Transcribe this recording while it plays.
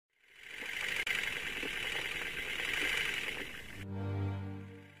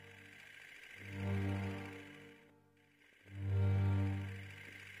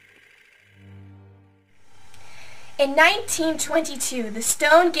In 1922, the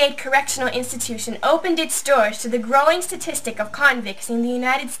Stone Gate Correctional Institution opened its doors to the growing statistic of convicts in the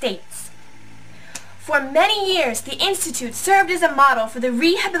United States. For many years, the institute served as a model for the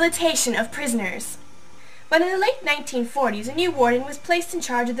rehabilitation of prisoners. But in the late 1940s, a new warden was placed in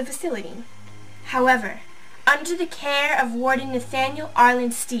charge of the facility. However, under the care of Warden Nathaniel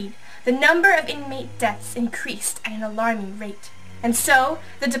Arlen Steed, the number of inmate deaths increased at an alarming rate, and so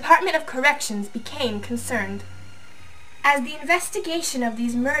the Department of Corrections became concerned. As the investigation of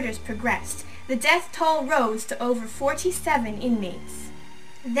these murders progressed, the death toll rose to over 47 inmates.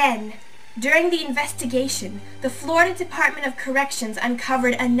 Then, during the investigation, the Florida Department of Corrections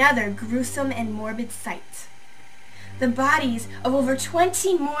uncovered another gruesome and morbid sight. The bodies of over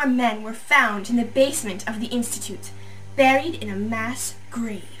 20 more men were found in the basement of the institute, buried in a mass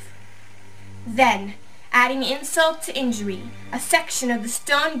grave. Then, adding insult to injury, a section of the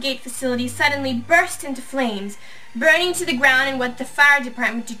Stone Gate facility suddenly burst into flames, burning to the ground in what the fire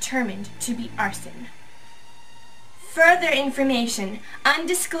department determined to be arson. Further information,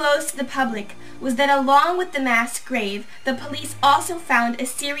 undisclosed to the public, was that along with the mass grave, the police also found a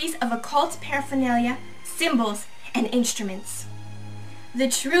series of occult paraphernalia, symbols, and instruments. The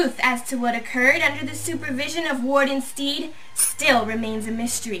truth as to what occurred under the supervision of Warden Steed still remains a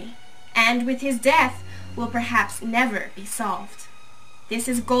mystery, and with his death will perhaps never be solved. This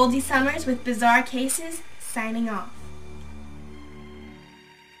is Goldie Summers with Bizarre Cases, signing off.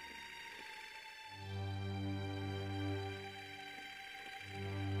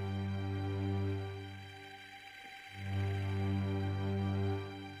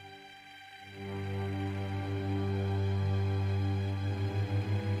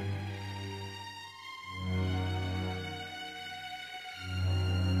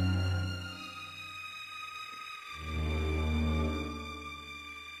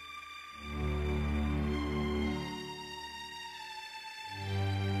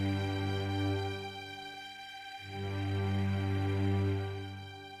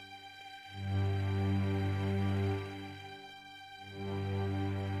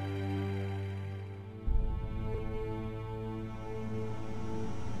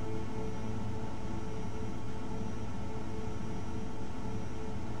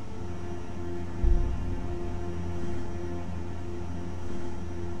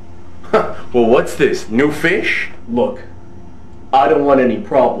 Well, what's this? New fish? Look, I don't want any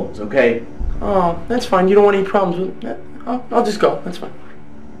problems, okay? Oh, that's fine. You don't want any problems with it. I'll just go. That's fine.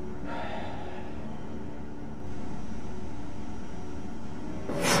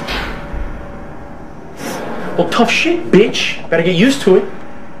 Well, tough shit, bitch. Better get used to it.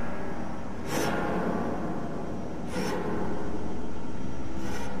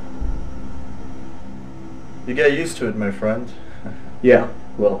 You get used to it, my friend. Yeah,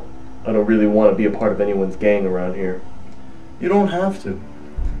 well, I don't really want to be a part of anyone's gang around here. You don't have to.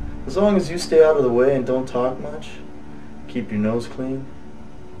 As long as you stay out of the way and don't talk much, keep your nose clean,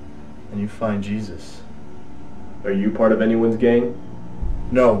 and you find Jesus. Are you part of anyone's gang?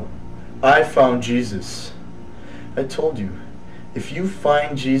 No, I found Jesus. I told you, if you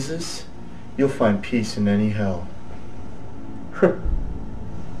find Jesus, you'll find peace in any hell.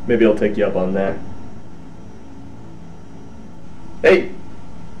 Maybe I'll take you up on that. Hey,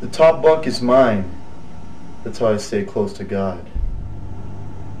 the top bunk is mine. That's how I stay close to God.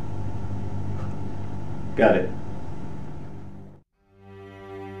 Got it.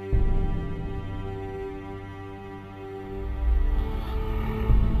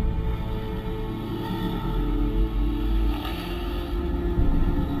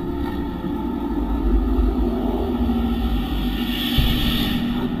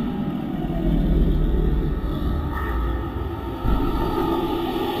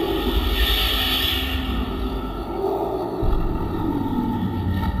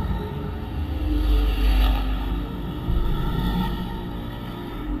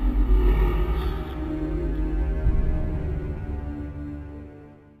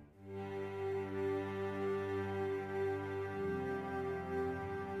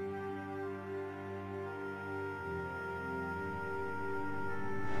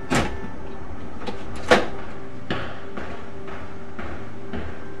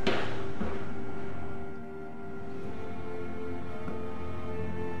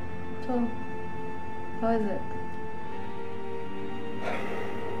 So, how is it?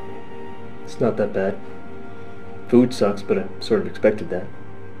 It's not that bad. Food sucks, but I sort of expected that.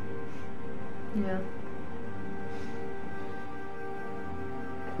 Yeah.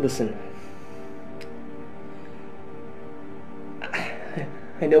 Listen.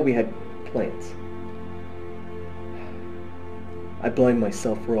 I know we had plans. I blame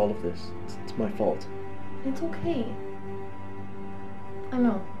myself for all of this. It's my fault. It's okay. I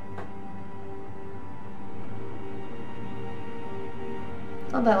know.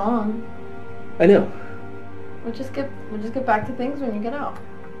 It's not that long. I know. We'll just get back to things when you get out.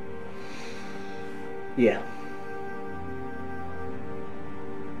 Yeah.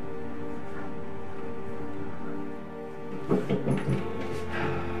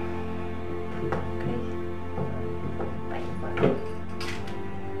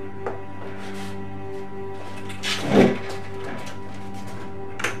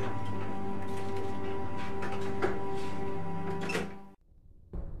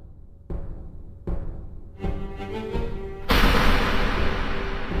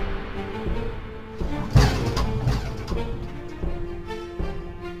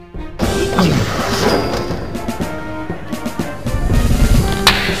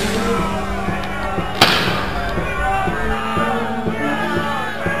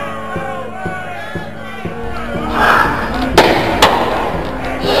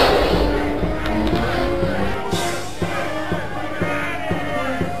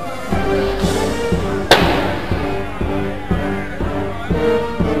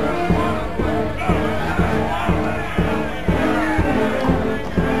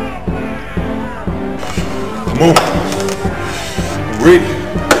 Come on. I'm ready.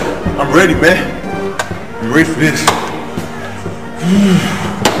 I'm ready, man. I'm ready for this.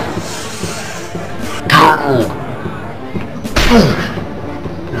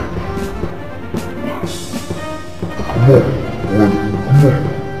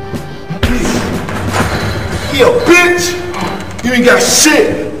 Yo, bitch! You ain't got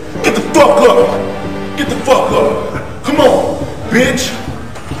shit! Get the fuck up! Get the fuck up! Come on, bitch!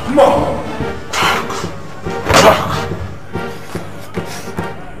 Come on!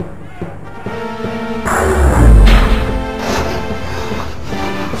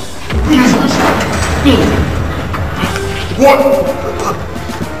 What?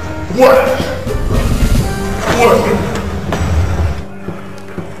 What? What?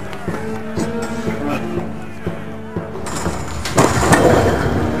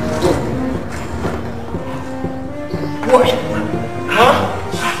 What? Huh?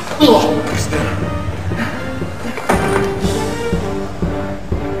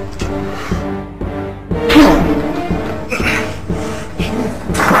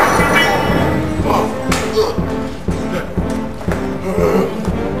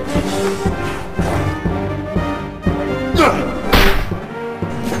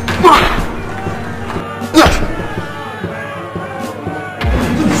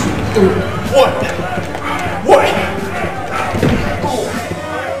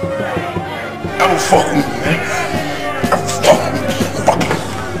 Fuck with me, man. Fuck with me, fucking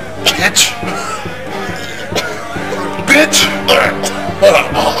bitch. Bitch.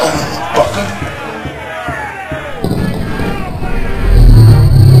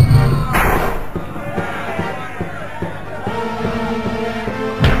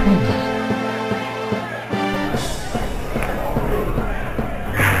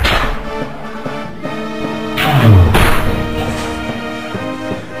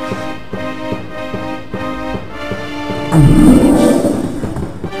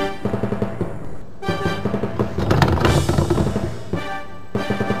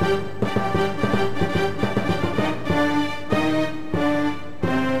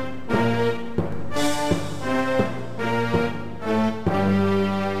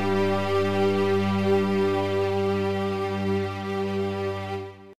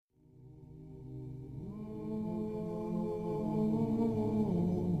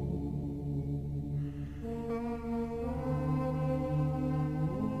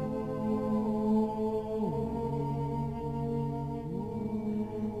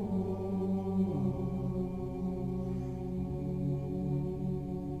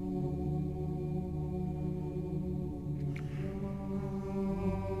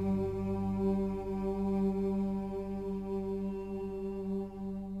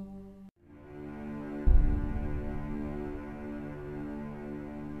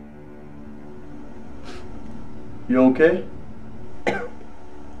 You okay?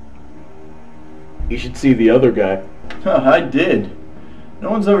 You should see the other guy. I did.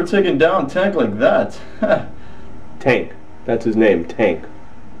 No one's ever taken down Tank like that. Tank. That's his name, Tank.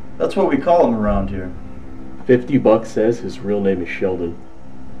 That's what we call him around here. $50 says his real name is Sheldon.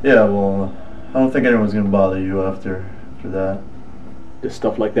 Yeah, well, I don't think anyone's gonna bother you after that. Does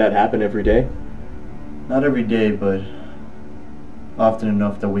stuff like that happen every day? Not every day, but often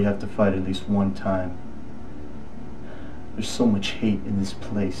enough that we have to fight at least one time. There's so much hate in this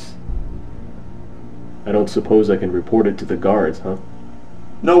place. I don't suppose I can report it to the guards, huh?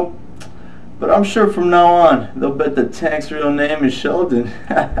 Nope. But I'm sure from now on, they'll bet the tank's real name is Sheldon.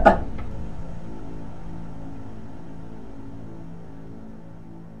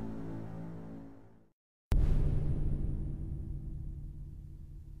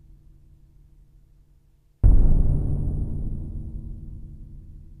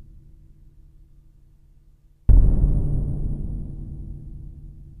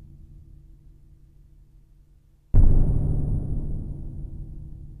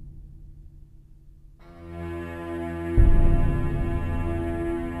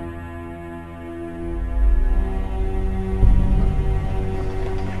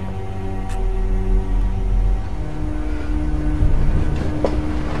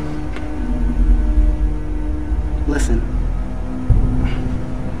 Listen,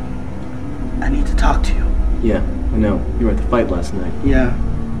 I need to talk to you. Yeah, I know. You were at the fight last night. Yeah,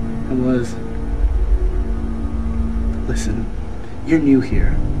 I was. Listen, you're new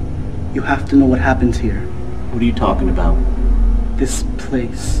here. You have to know what happens here. What are you talking about? This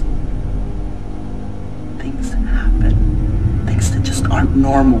place. Things happen. Things that just aren't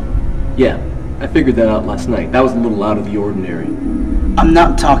normal. Yeah, I figured that out last night. That was a little out of the ordinary. I'm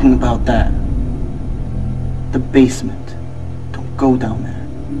not talking about that. The basement. Don't go down there.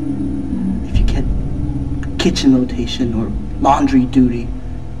 If you get kitchen rotation or laundry duty,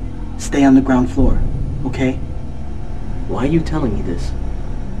 stay on the ground floor, okay? Why are you telling me this?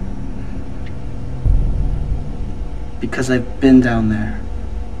 Because I've been down there.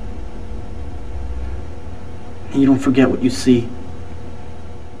 And you don't forget what you see.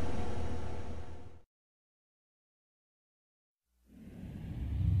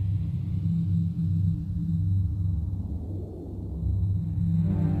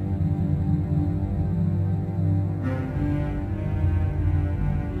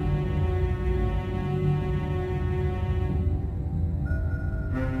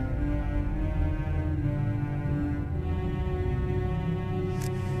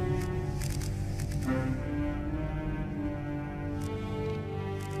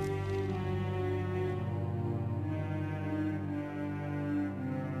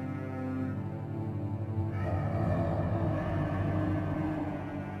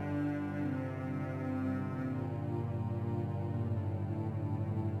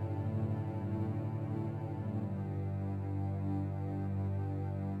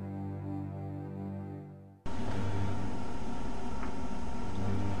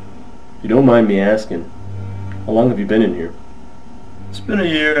 If you don't mind me asking, how long have you been in here? It's been a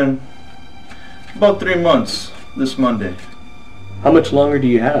year and about 3 months this Monday. How much longer do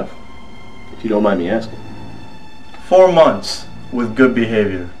you have, if you don't mind me asking? 4 months with good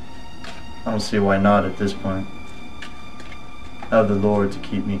behavior. I don't see why not at this point. I have the Lord to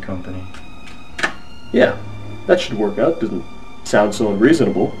keep me company. Yeah, that should work out. Doesn't sound so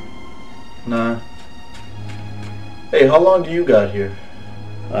unreasonable. Nah. Hey, how long do you got here?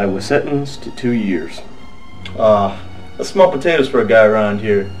 I was sentenced to 2 years. That's small potatoes for a guy around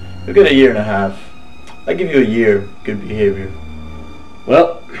here. You'll get a year and a half. I give you a year, good behavior.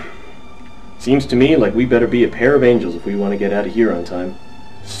 Well, seems to me like we better be a pair of angels if we want to get out of here on time.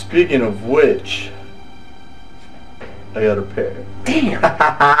 Speaking of which, I got a pair. Damn!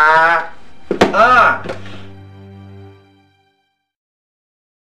 Ah!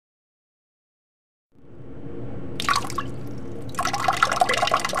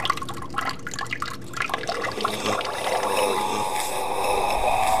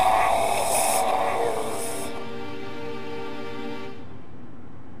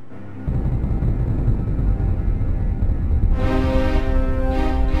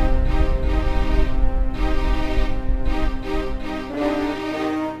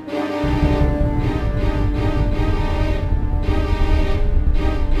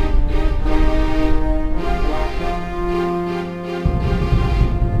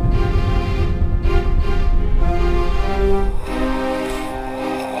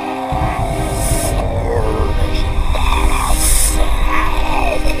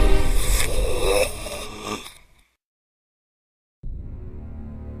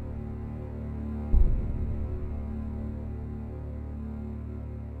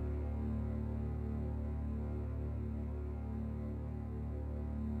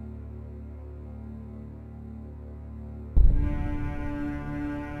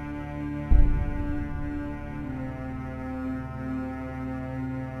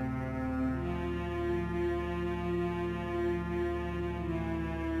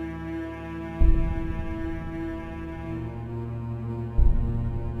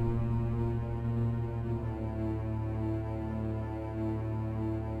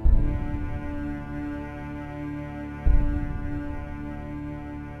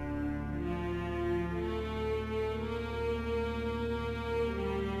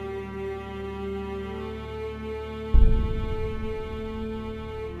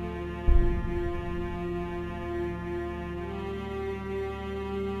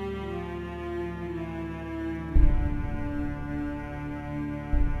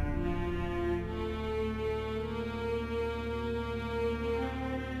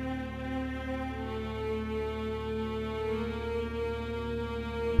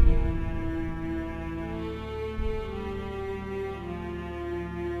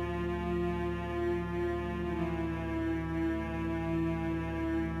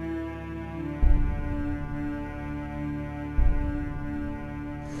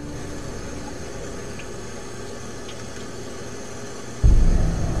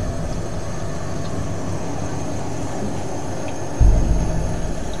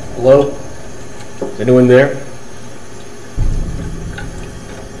 Hello? Is anyone there?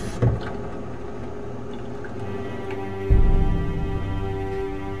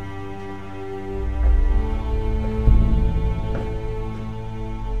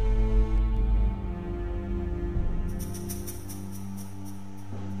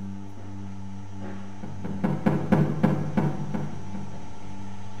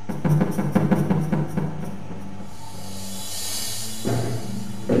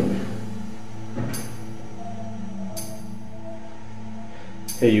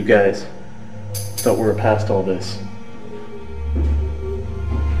 Hey, you guys. Thought we were past all this.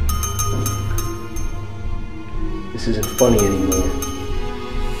 This isn't funny anymore.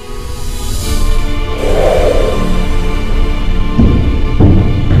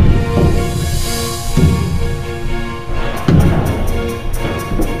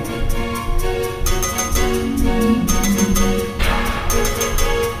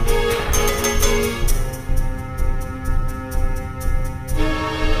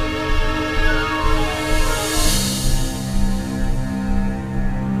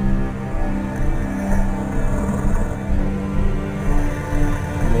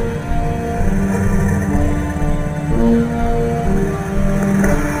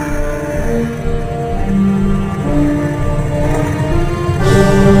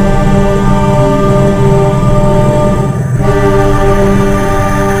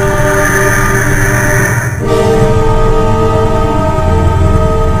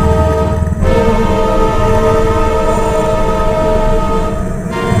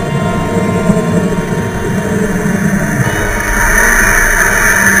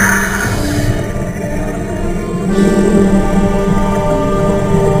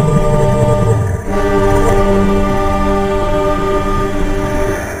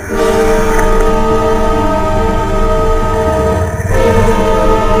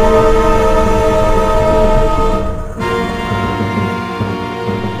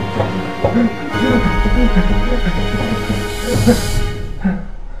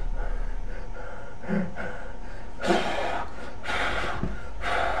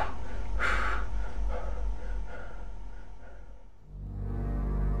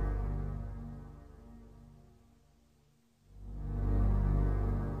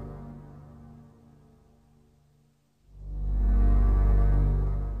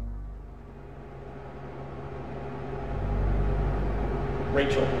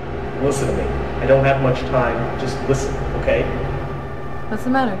 Rachel, listen to me. I don't have much time. Just listen, okay? What's the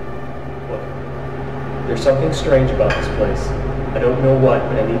matter? Look, there's something strange about this place. I don't know what,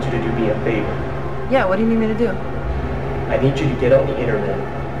 but I need you to do me a favor. Yeah, what do you need me to do? I need you to get on the internet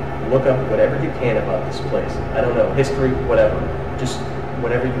and look up whatever you can about this place. I don't know, history, whatever. Just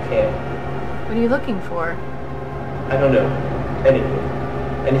whatever you can. What are you looking for? I don't know. Anything.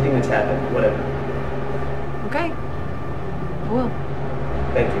 Anything that's happened, whatever. Okay. I will.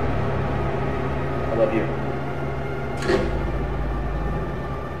 Thank you. I love you.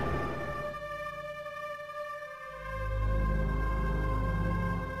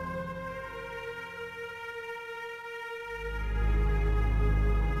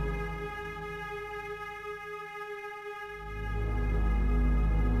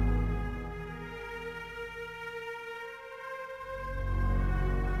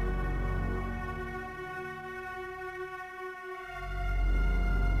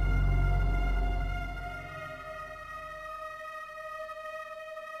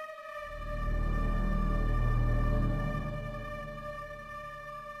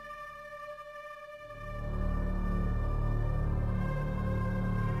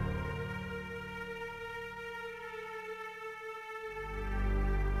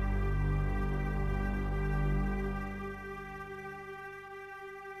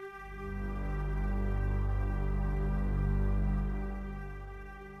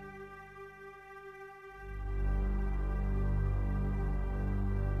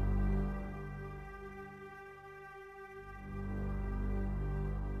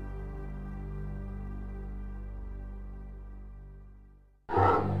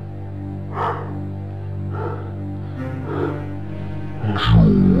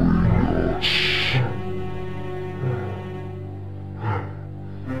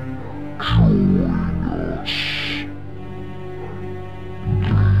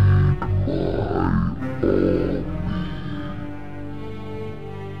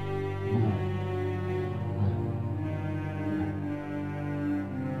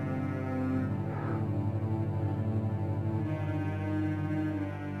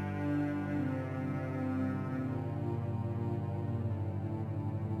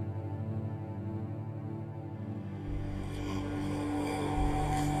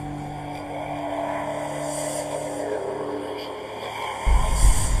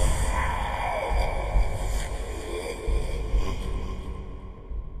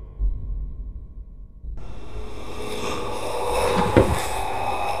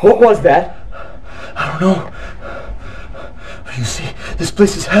 What was that? I don't know. But you see, this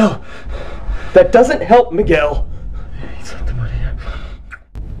place is hell. That doesn't help, Miguel. It's like the money here.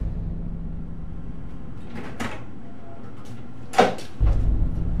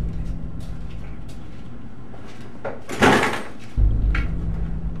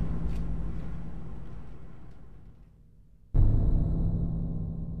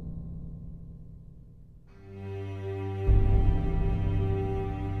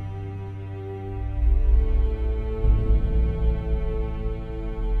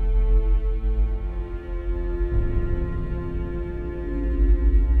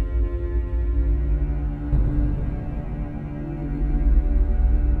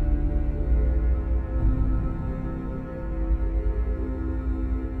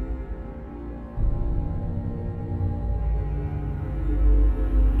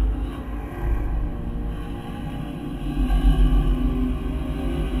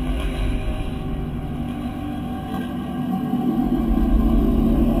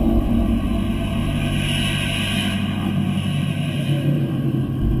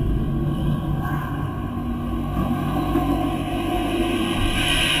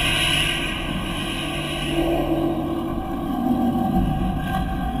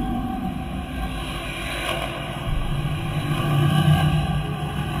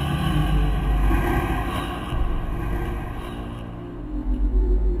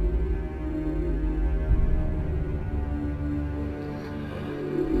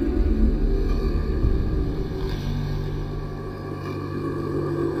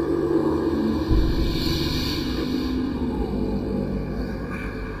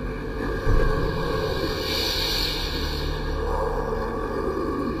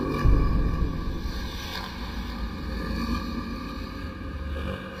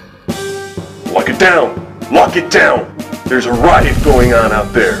 Lock it down! Lock it down! There's a riot going on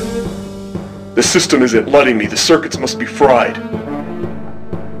out there. The system isn't letting me. The circuits must be fried.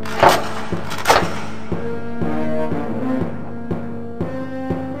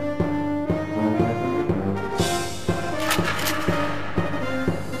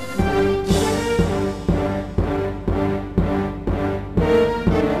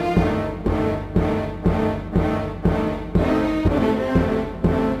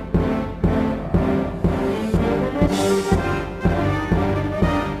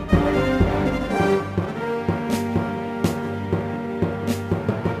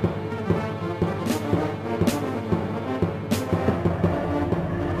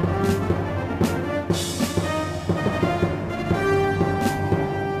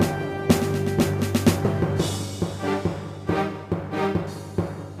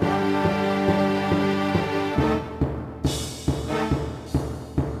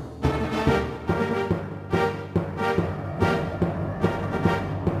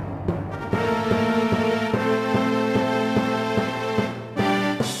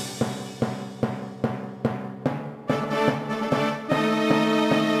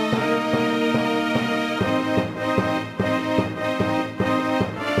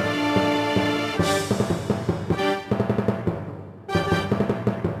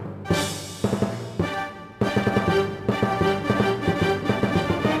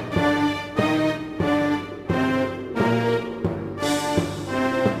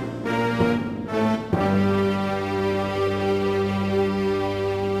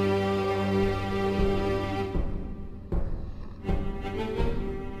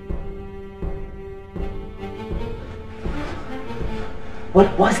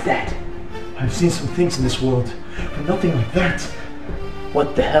 What was that? I've seen some things in this world, but nothing like that.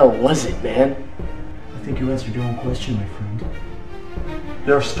 What the hell was it, man? I think you answered your own question, my friend.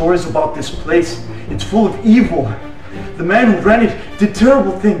 There are stories about this place. It's full of evil. The man who ran it did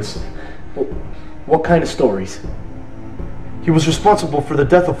terrible things. What kind of stories? He was responsible for the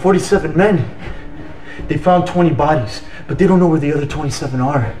death of 47 men. They found 20 bodies, but they don't know where the other 27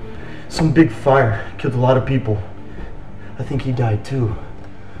 are. Some big fire killed a lot of people. I think he died too.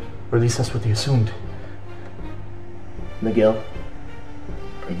 Or at least that's what they assumed. Miguel,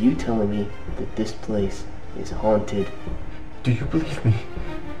 are you telling me that this place is haunted? Do you believe me?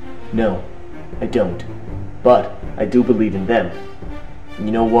 No, I don't. But I do believe in them. And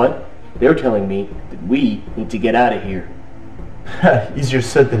you know what? They're telling me that we need to get out of here. Easier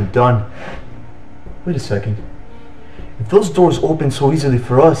said than done. Wait a second. If those doors open so easily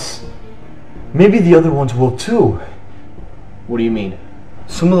for us, maybe the other ones will too. What do you mean?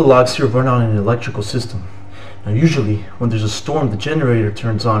 Some of the logs here run on an electrical system. Now usually, when there's a storm, the generator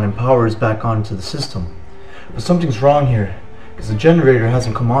turns on and power is back on to the system. But something's wrong here, because the generator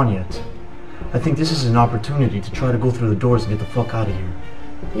hasn't come on yet. I think this is an opportunity to try to go through the doors and get the fuck out of here.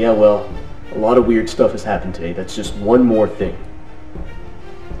 Yeah, well, a lot of weird stuff has happened today. That's just one more thing.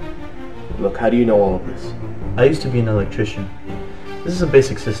 Look, how do you know all of this? I used to be an electrician. This is a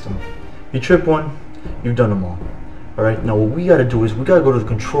basic system. You trip one, you've done them all. Alright, now what we gotta do is we gotta go to the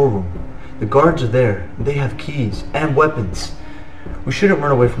control room. The guards are there. They have keys and weapons. We shouldn't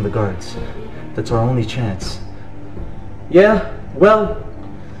run away from the guards. That's our only chance. Yeah, well,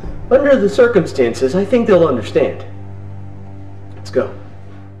 under the circumstances, I think they'll understand. Let's go.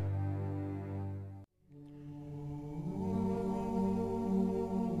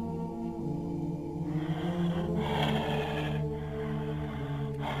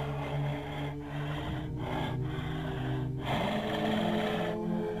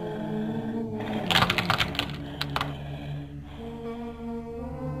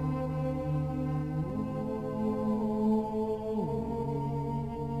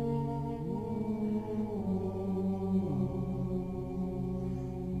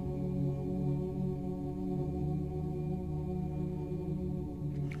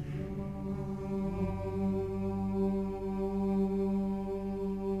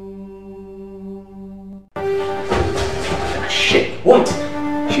 Shit, what?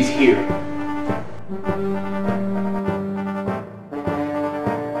 She's here.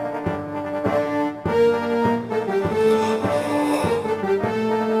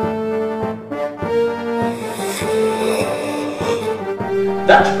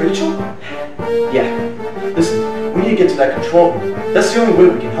 That's Rachel? Yeah. Listen, we need to get to that control room. That's the only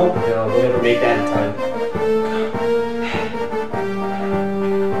way we can help her. No, we'll never make that in time.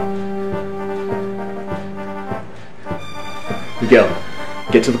 Miguel,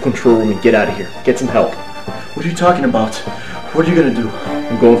 get to the control room and get out of here. Get some help. What are you talking about? What are you gonna do?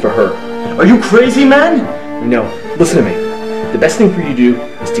 I'm going for her. Are you crazy, man? No, listen to me. The best thing for you to do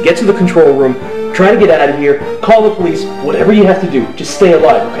is to get to the control room, try to get out of here, call the police, whatever you have to do. Just stay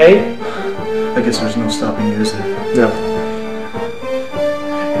alive, okay? I guess there's no stopping you, is there? No.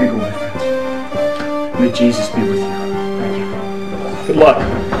 Here you go, my friend. May Jesus be with you. Thank you. Good luck.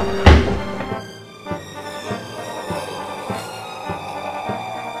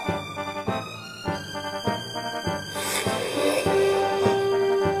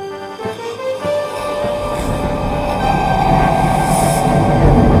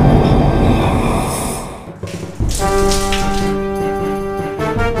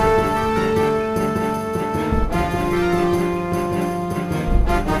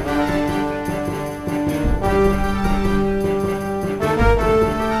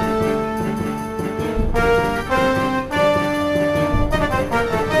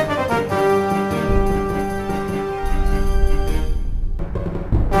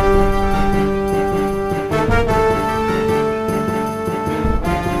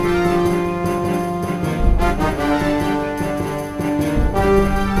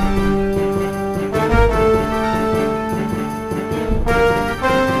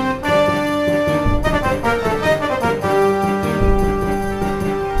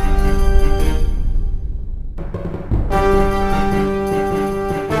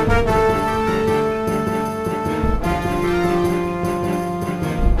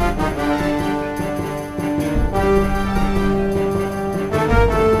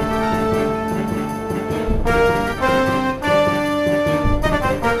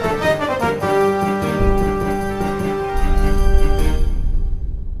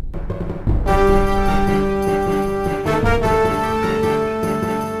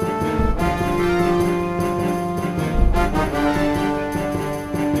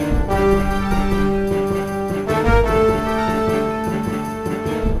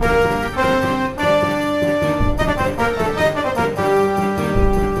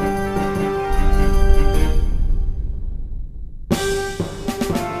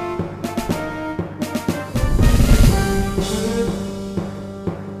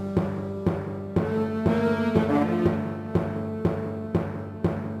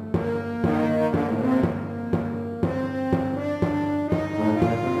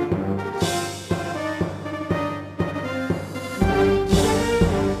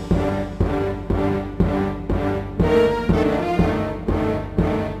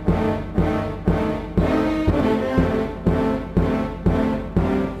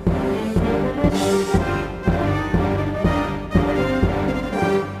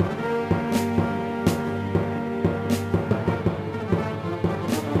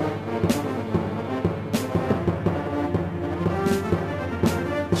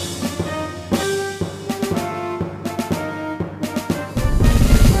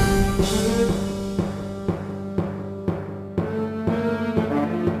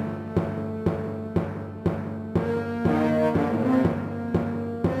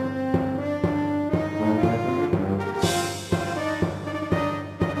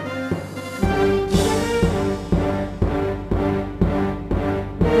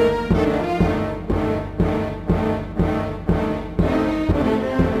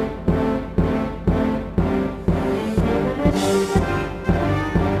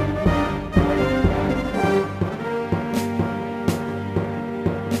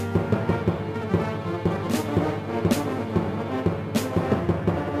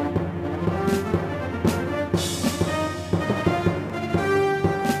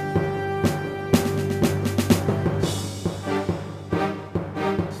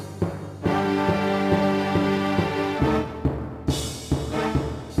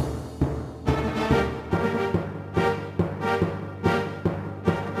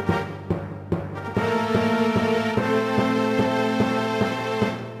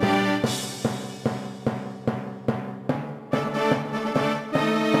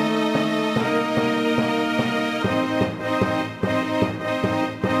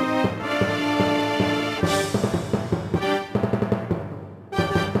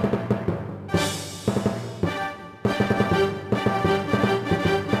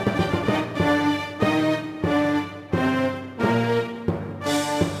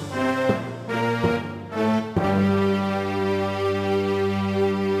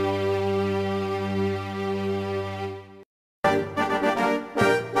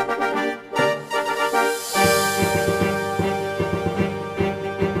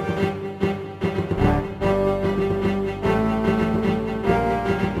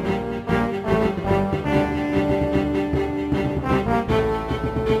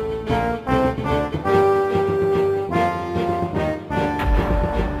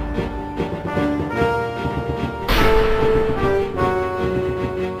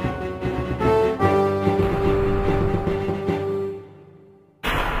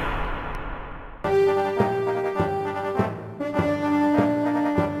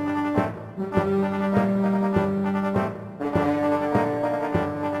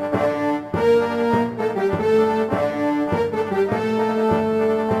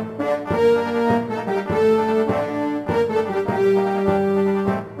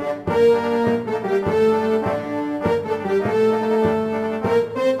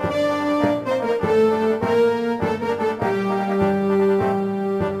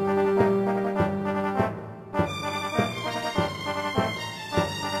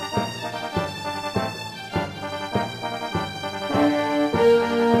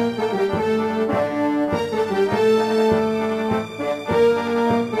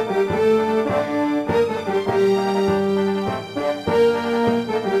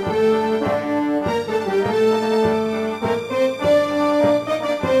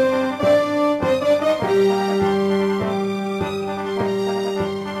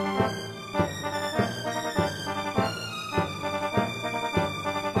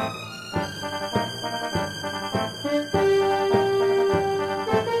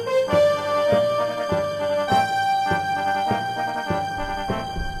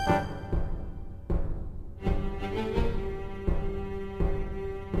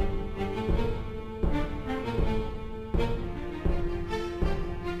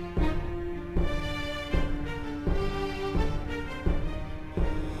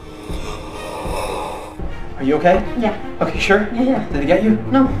 Are you okay? Yeah. Okay, sure? Yeah. Did it get you?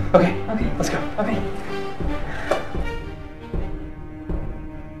 No. Okay. Okay. Let's go. Okay.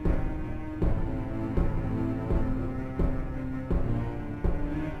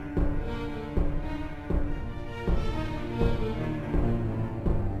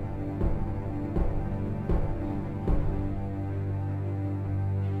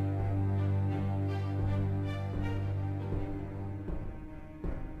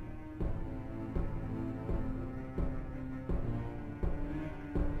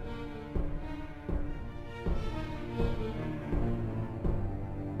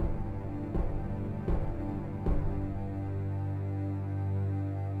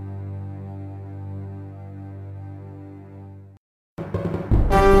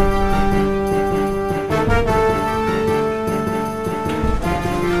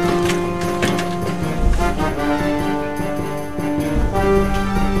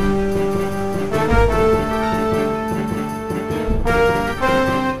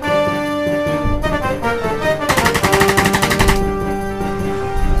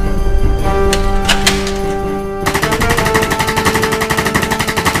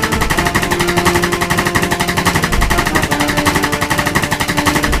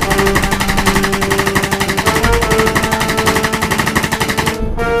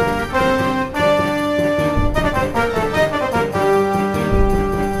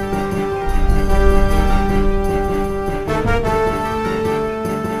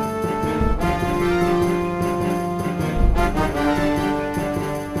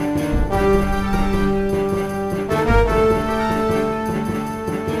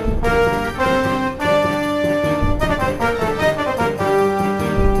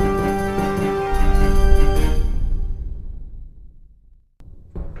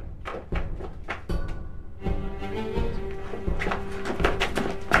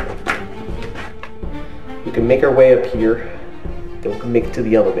 We can make our way up here, then we can make it to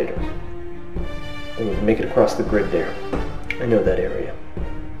the elevator. Then we can make it across the grid there. I know that area.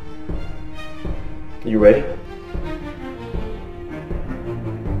 You ready?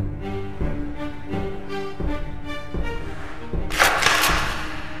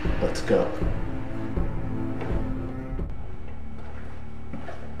 Let's go.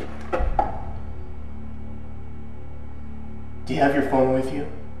 Do you have your phone with you?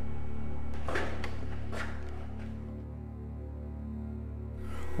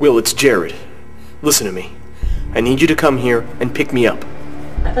 Will, it's Jared. Listen to me. I need you to come here and pick me up.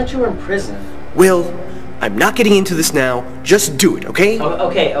 I thought you were in prison. Will, I'm not getting into this now. Just do it, okay? Oh,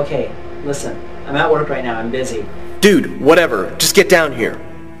 okay. Listen, I'm at work right now. I'm busy. Dude, whatever. Just get down here.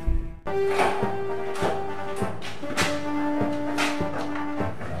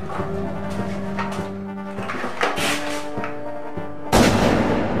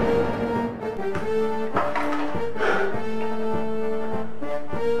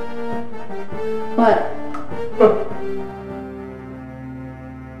 What?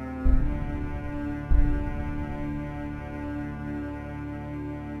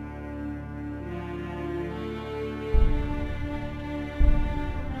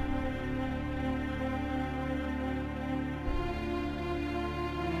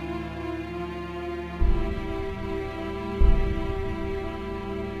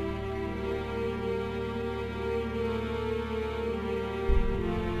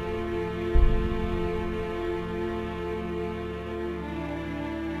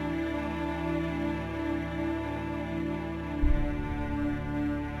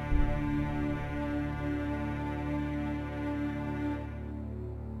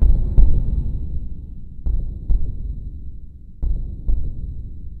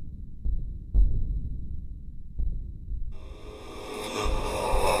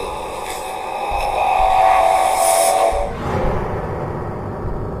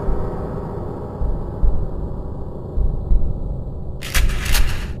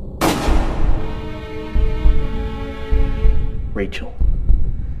 Rachel,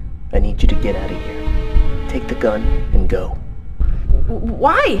 I need you to get out of here. Take the gun and go.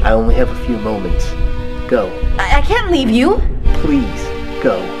 Why? I only have a few moments. Go. I can't leave you. Please,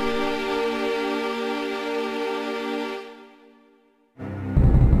 go.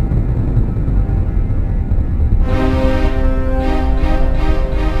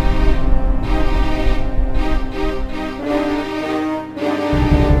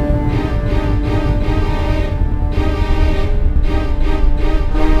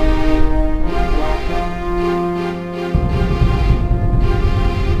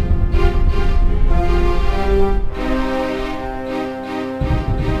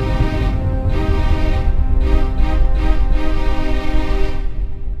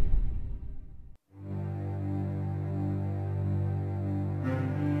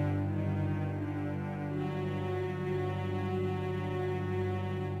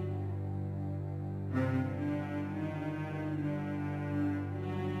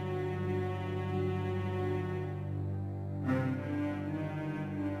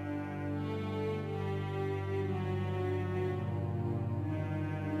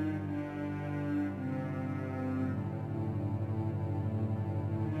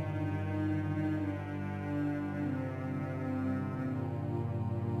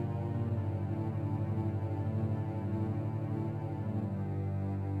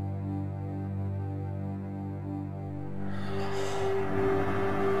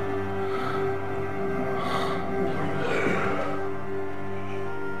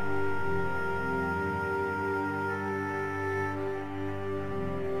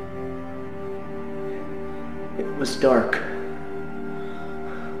 It was dark.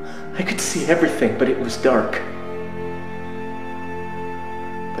 I could see everything, but it was dark.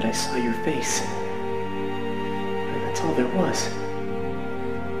 But I saw your face. And that's all there was.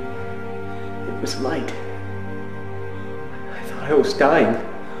 It was light. I thought I was dying.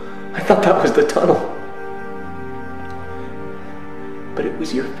 I thought that was the tunnel. But it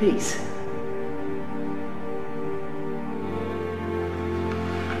was your face.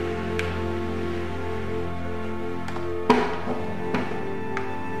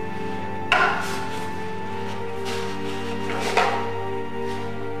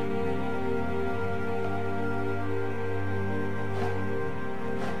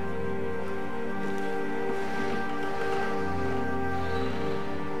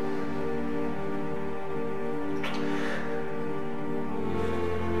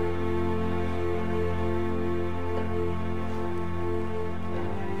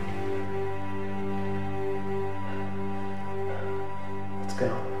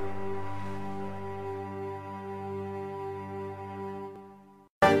 Go.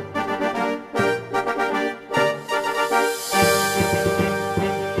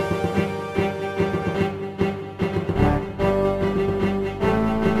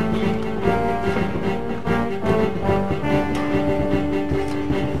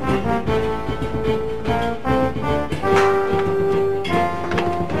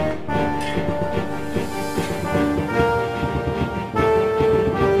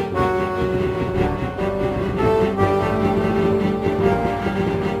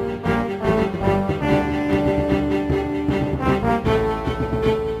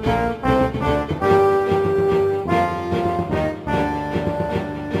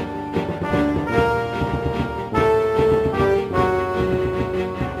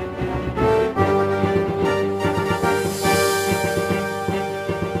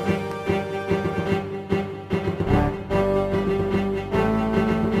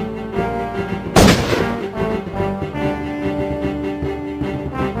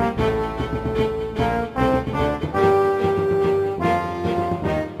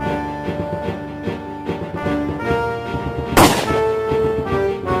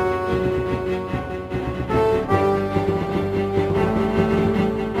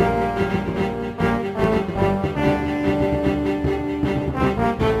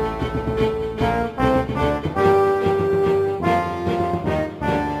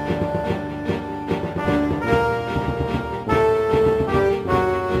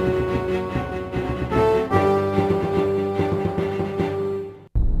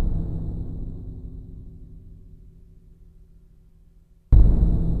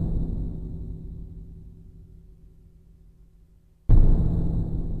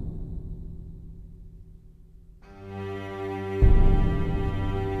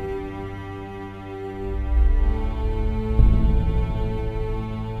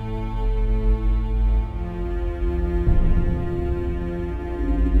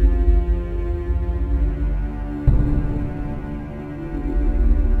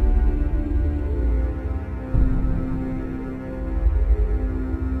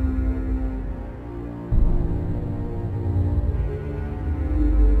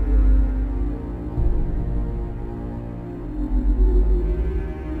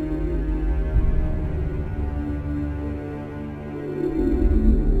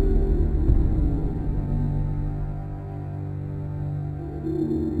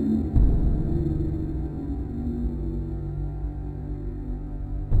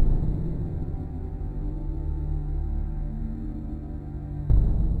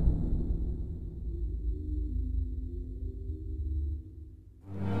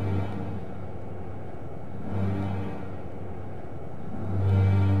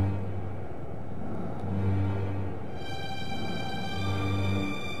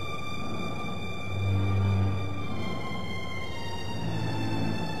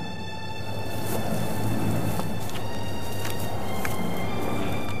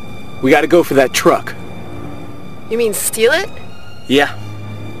 We gotta go for that truck. You mean steal it? Yeah.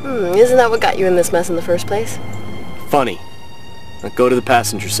 Isn't that what got you in this mess in the first place? Funny. Now go to the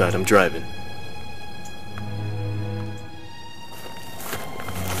passenger side, I'm driving.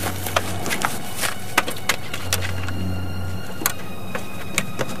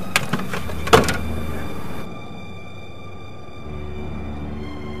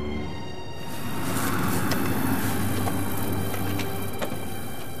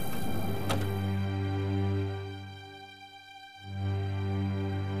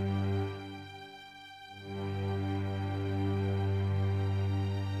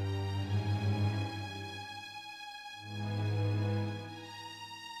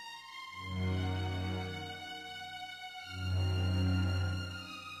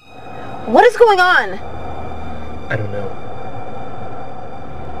 What is going on? I don't know.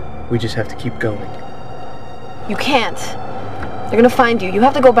 We just have to keep going. You can't. They're gonna find you. You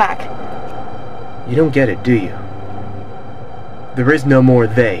have to go back. You don't get it, do you? There is no more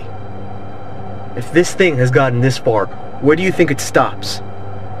they. If this thing has gotten this far, where do you think it stops?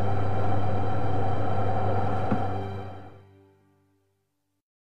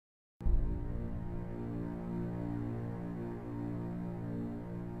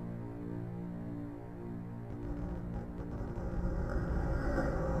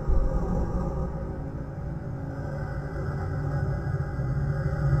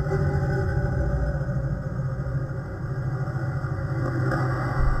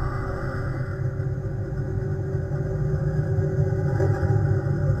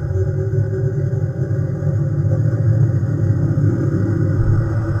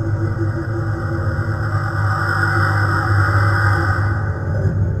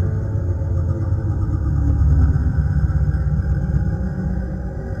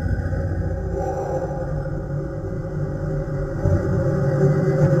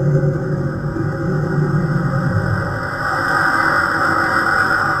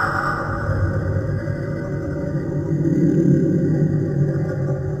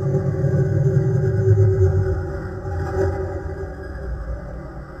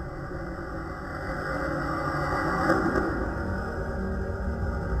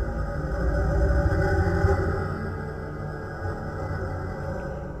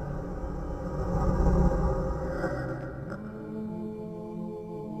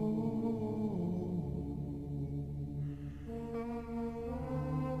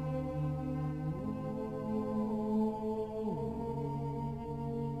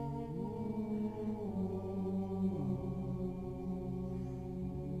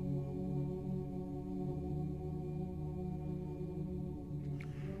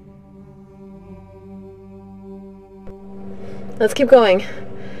 Let's keep going.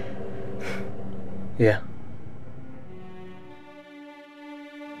 Yeah.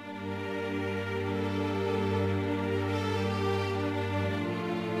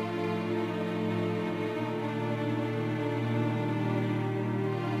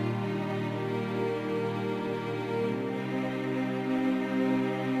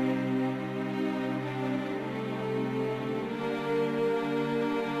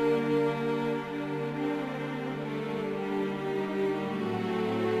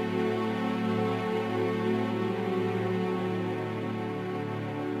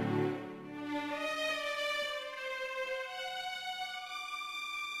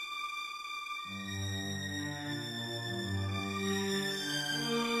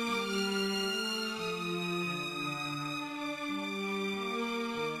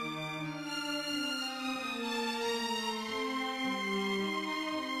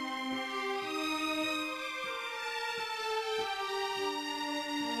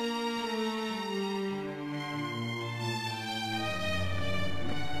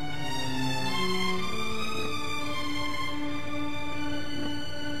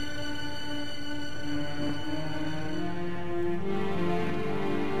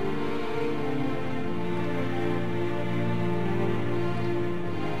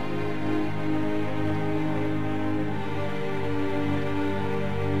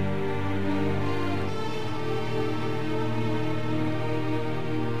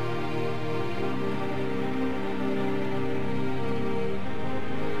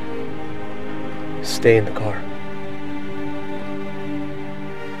 Stay in the car.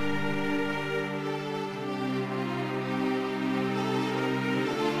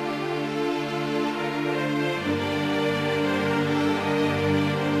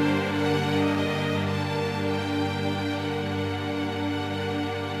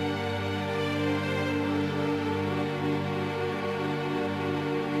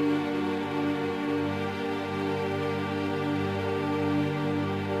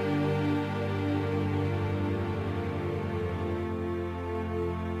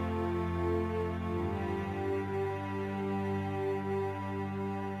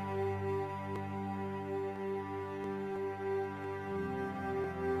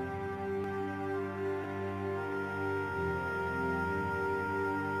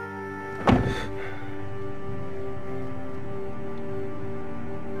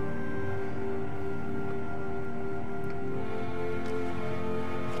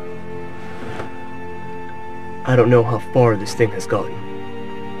 I don't know how far this thing has gotten.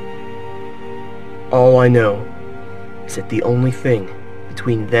 All I know is that the only thing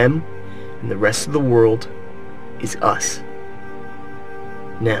between them and the rest of the world is us.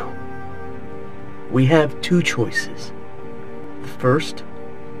 Now, we have two choices. The first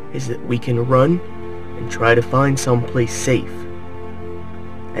is that we can run and try to find someplace safe.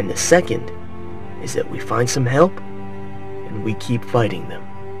 And the second is that we find some help and we keep fighting them.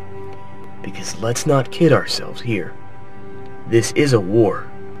 Because let's not kid ourselves here. This is a war,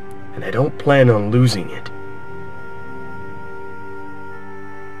 and I don't plan on losing it.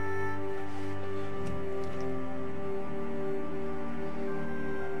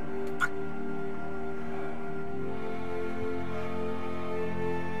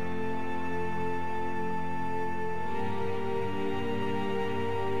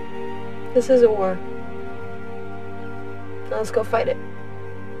 This is a war. Now let's go fight it.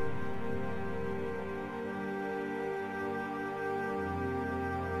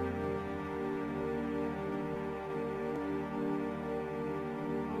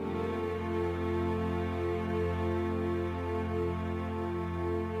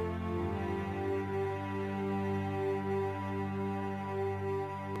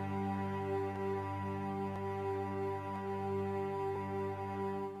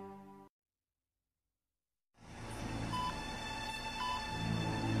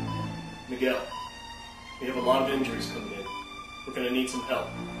 Miguel, we have a lot of injuries coming in. We're gonna need some help.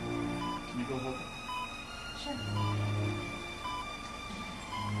 Can you go hold it? Sure.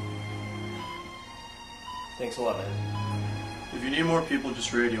 Thanks a lot, man. If you need more people,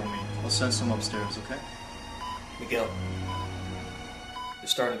 just radio me. I'll send some upstairs, okay? Miguel, you're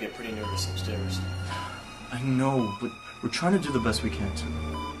starting to get pretty nervous upstairs. I know, but we're trying to do the best we can too.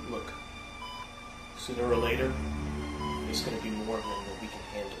 Look, sooner or later, there's gonna be more of them than we can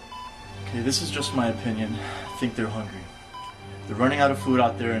handle. Okay, this is just my opinion. I think they're hungry. They're running out of food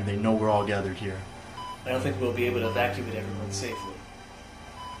out there and they know we're all gathered here. I don't think we'll be able to evacuate everyone safely.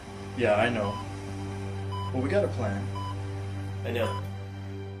 Yeah, I know. Well, we got a plan. I know.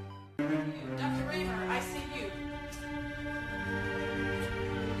 Dr. Raymer, I see you.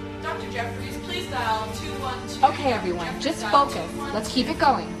 Dr. Jeffries, please dial 212. Okay, everyone, just focus. Let's keep it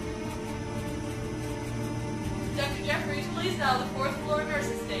going. Dr. Jeffries, please dial the 4th floor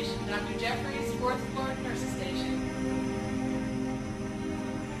nurses station. Dr. Jeffries, 4th floor nurses station.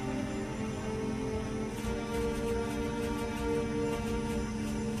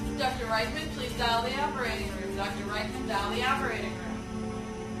 Dr. Reitman, please dial the operating room. Dr. Reitman, dial the operating room.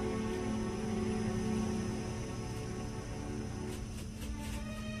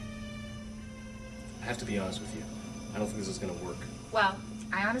 I have to be honest with you. I don't think this is gonna work. Well,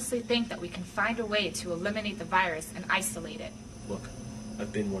 I honestly think that we can find a way to eliminate the virus and isolate it. Look,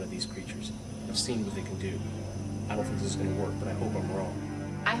 I've been one of these creatures. I've seen what they can do. I don't think this is gonna work, but I hope I'm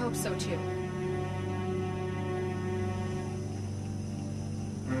wrong. I hope so too.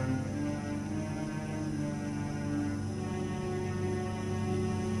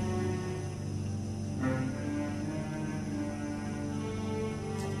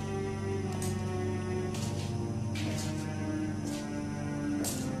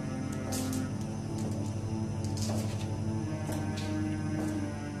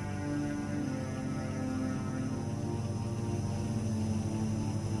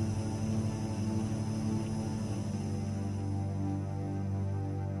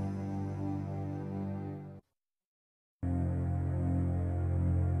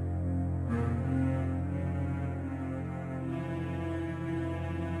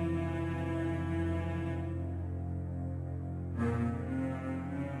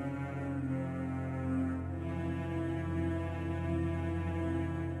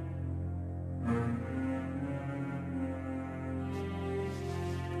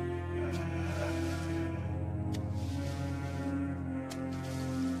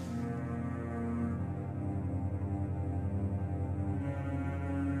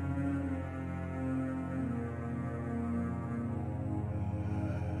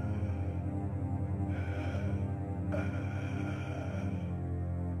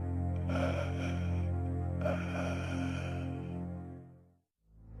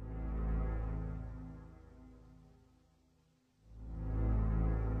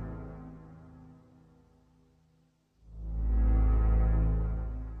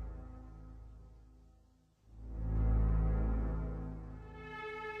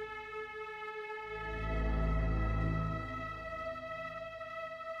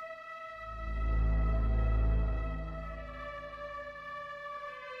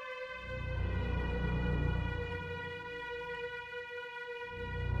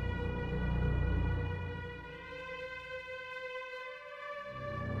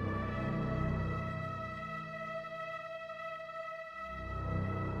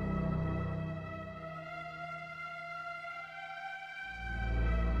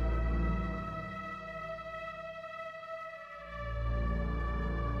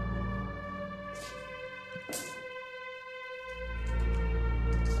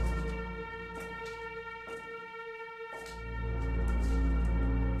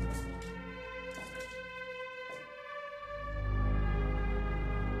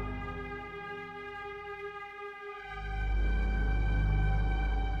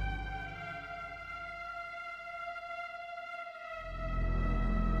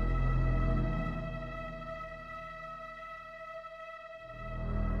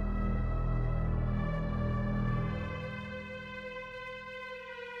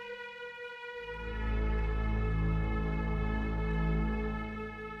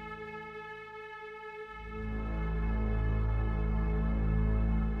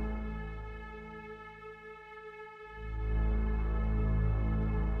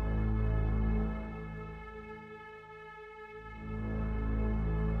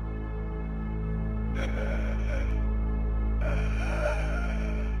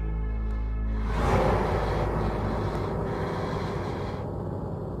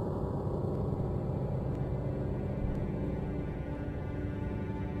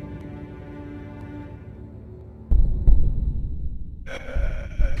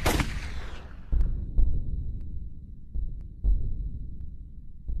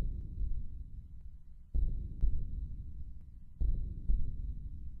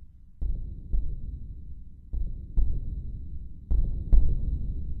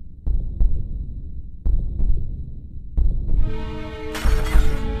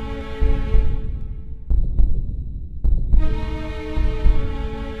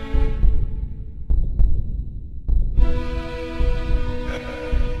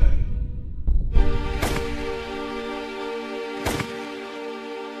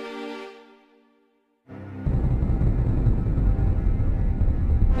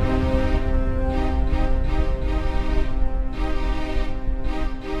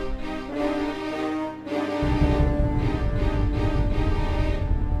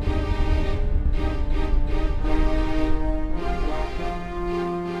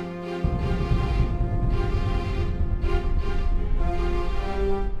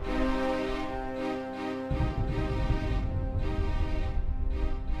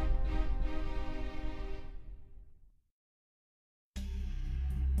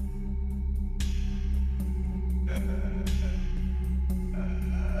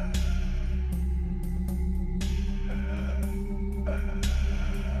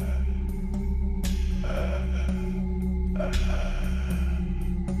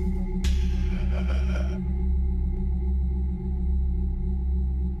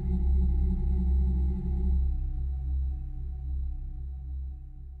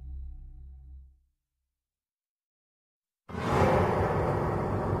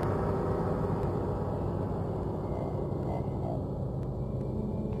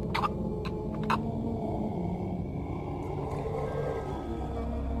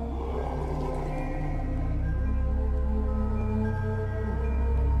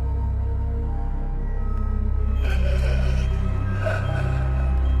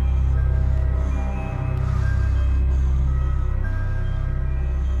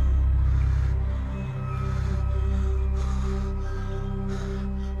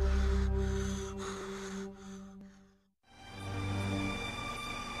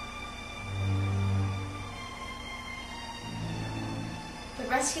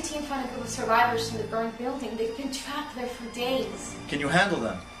 rescue team found a group of survivors from the burned building. They've been trapped there for days. Can you handle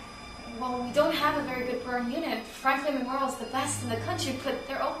them? Well, we don't have a very good burn unit. Franklin Memorial is the best in the country, but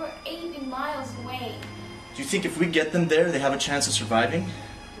they're over 80 miles away. Do you think if we get them there, they have a chance of surviving?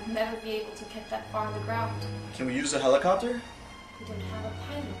 We'll never be able to get that far on the ground. Can we use a helicopter? We don't have a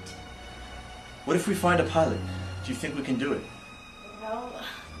pilot. What if we find a pilot? Do you think we can do it? Well,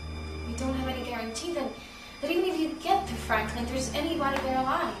 we don't have any guarantee that even if you get to Franklin, there's anybody there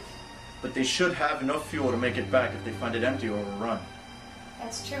alive. But they should have enough fuel to make it back if they find it empty or overrun.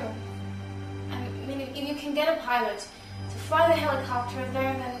 That's true. I mean, if you can get a pilot to fly the helicopter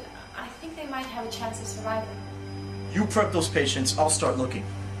there, then I think they might have a chance of surviving. You prep those patients, I'll start looking.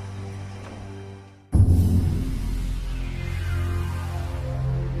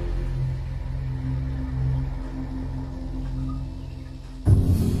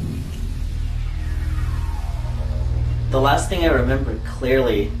 The last thing I remember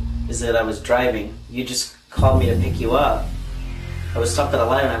clearly is that I was driving. You just called me to pick you up. I was stuck at a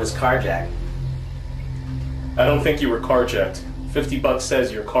light and I was carjacked. I don't think you were carjacked. $50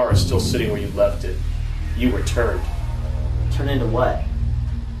 says your car is still sitting where you left it. You were turned. Turned into what?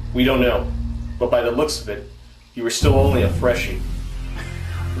 We don't know. But by the looks of it, you were still only a freshie.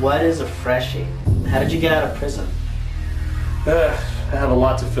 What is a freshie? How did you get out of prison? I have a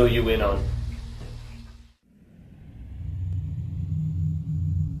lot to fill you in on.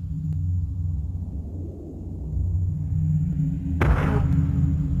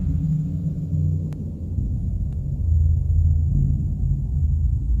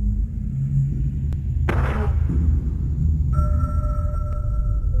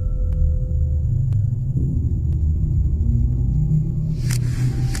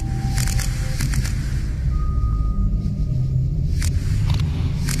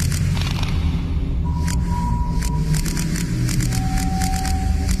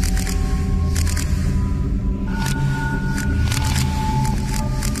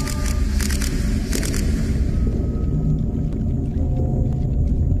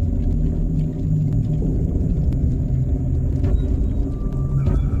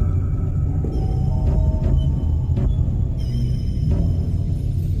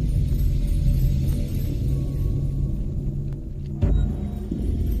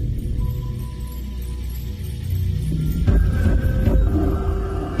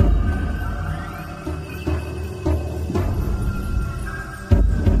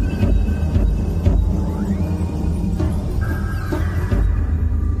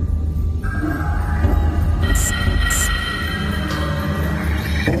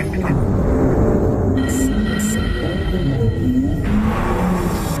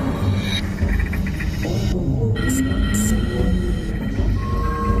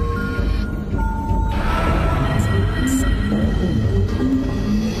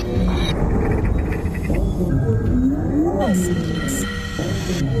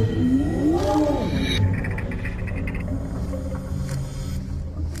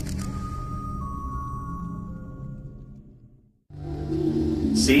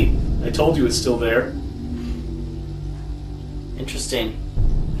 See? I told you it's still there. Interesting.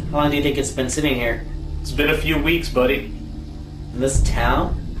 How long do you think it's been sitting here? It's been a few weeks, buddy. In this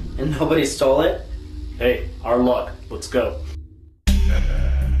town? And nobody stole it? Hey, our luck. Let's go.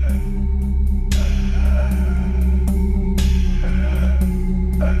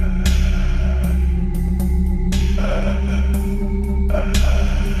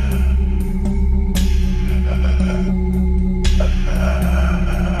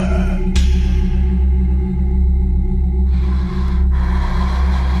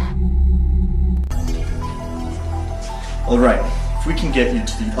 Alright, if we can get you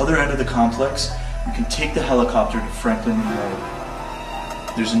to the other end of the complex, we can take the helicopter to Franklin Memorial.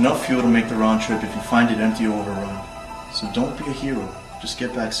 There's enough fuel to make the round trip if you find it empty or overrun. So don't be a hero, just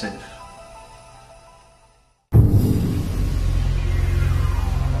get back safe.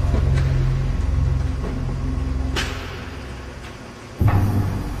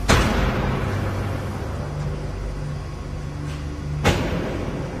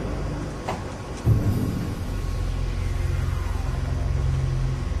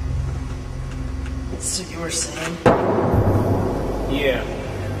 So you were saying? Yeah.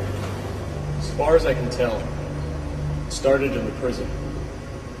 As far as I can tell, it started in the prison,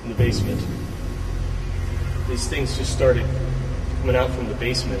 in the basement. These things just started coming out from the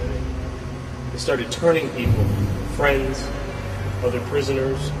basement, and they started turning people, friends, other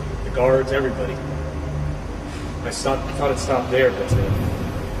prisoners, the guards, everybody. I thought it stopped there, but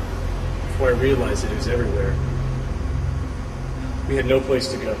before I realized it was everywhere. We had no place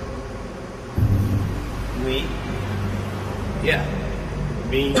to go. We? Yeah.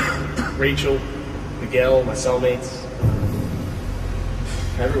 Me, Rachel, Miguel, my cellmates,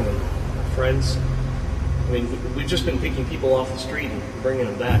 everyone, my friends. I mean, we've just been picking people off the street and bringing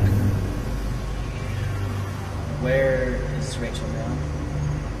them back. Where is Rachel now?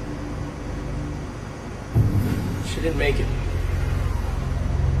 She didn't make it.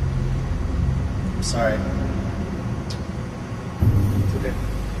 I'm sorry. It's okay.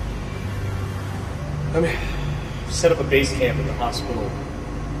 I mean, set up a base camp at the hospital.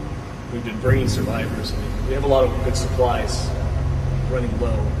 We've been bringing survivors. We have a lot of good supplies running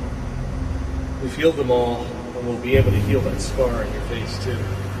low. We've healed them all, and we'll be able to heal that scar on your face, too.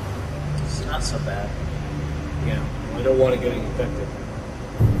 It's not so bad. Yeah, well, I don't want to get infected.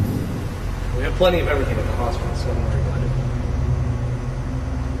 We have plenty of everything at the hospital, so don't worry about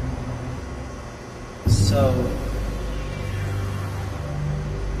it. So,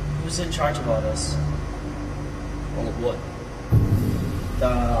 who's in charge of all this? All of what? The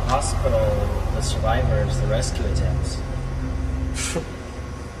hospital, the survivors, the rescue attempts.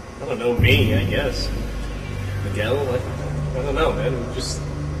 I don't know, me, I guess. Miguel, I don't know, man. We've just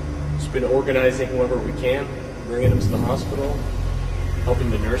been organizing whoever we can, bringing them to the hospital,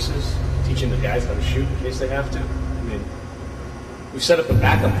 helping the nurses, teaching the guys how to shoot in case they have to. I mean, we've set up a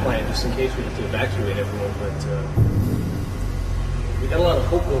backup plan just in case we have to evacuate everyone, but we got a lot of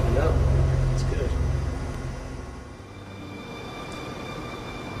hope building up. It's good.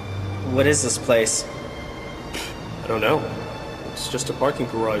 What is this place? I don't know. It's just a parking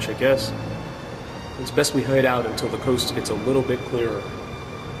garage, I guess. It's best we hide out until the coast gets a little bit clearer.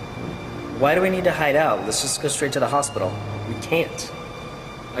 Why do we need to hide out? Let's just go straight to the hospital. We can't.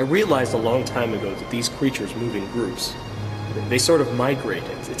 I realized a long time ago that these creatures move in groups. They sort of migrate.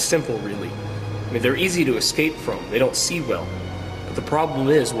 It's simple, really. I mean, they're easy to escape from. They don't see well. But the problem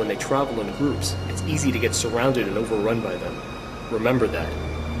is, when they travel in groups, it's easy to get surrounded and overrun by them. Remember that.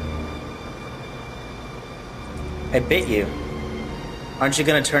 I bit you. Aren't you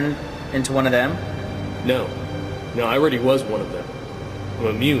gonna turn into one of them? No. No, I already was one of them. I'm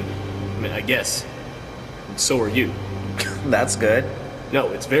immune. I mean, I guess. And so are you. That's good. No,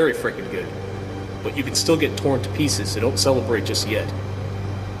 it's very freaking good. But you can still get torn to pieces, so don't celebrate just yet.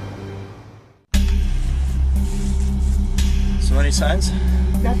 So any signs?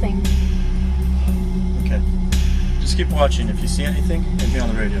 Nothing. Okay. Just keep watching. If you see anything, hit me on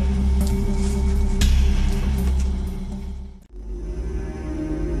the radio.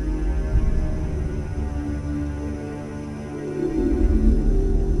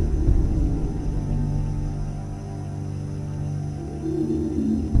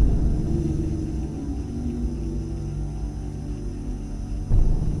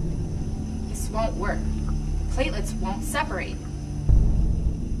 Won't work. Platelets won't separate.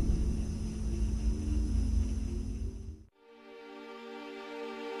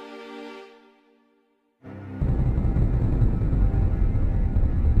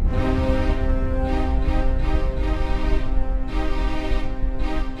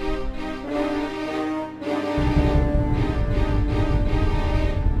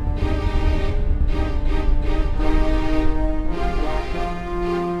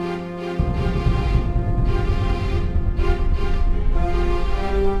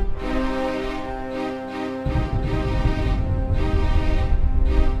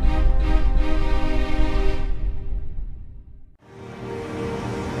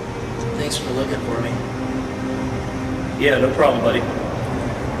 Thanks for looking for me. Yeah, no problem, buddy.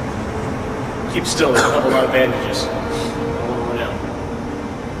 Keep still, I have a lot of bandages. I won't run out.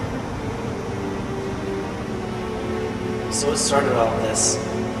 So what started all this?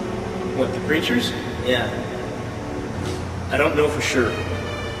 What, the creatures? Yeah. I don't know for sure.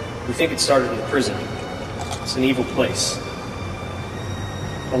 We think it started in the prison. It's an evil place.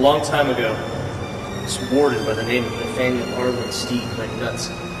 A long time ago, this warden by the name of Nathaniel Arlen Steve went nuts.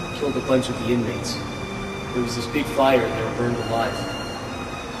 Killed a bunch of the inmates. There was this big fire and they were burned alive.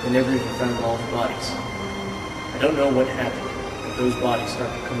 They never even found all the bodies. I don't know what happened, but those bodies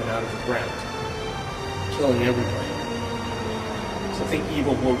started coming out of the ground, killing everybody. So I think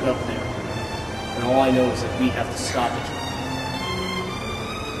evil woke up there, and all I know is that we have to stop it.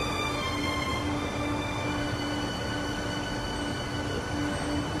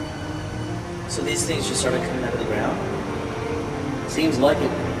 So these things just started coming out of the ground? Seems like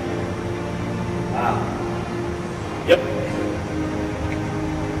it. Wow. Yep.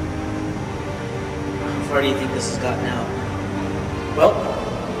 How far do you think this has gotten out? Well,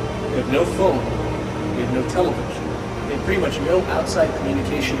 we have no phone, we have no television, we have pretty much no outside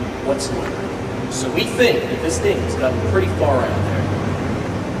communication whatsoever. So we think that this thing has gotten pretty far out there.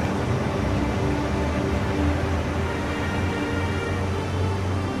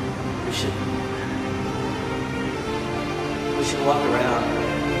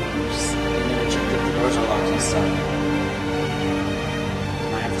 stuck.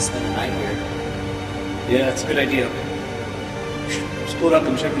 Might have to spend the night here. Yeah, it's a good idea. Split up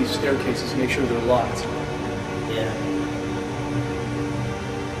and check these staircases, make sure they're locked. Yeah.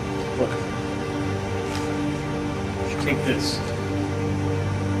 Look. Take this.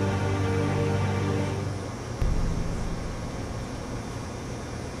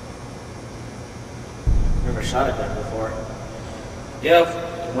 Never shot a gun before. Yeah,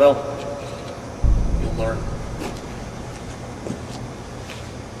 well, you'll learn.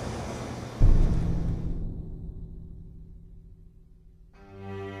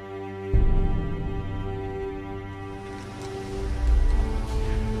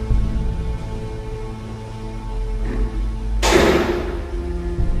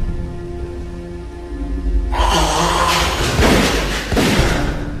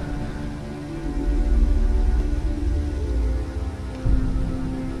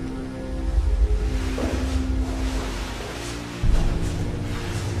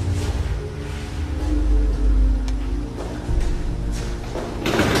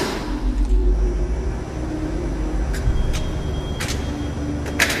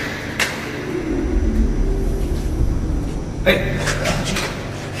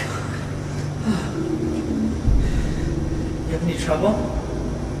 Trouble?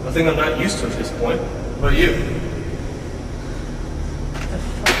 Nothing I'm not used to at this point. What about you?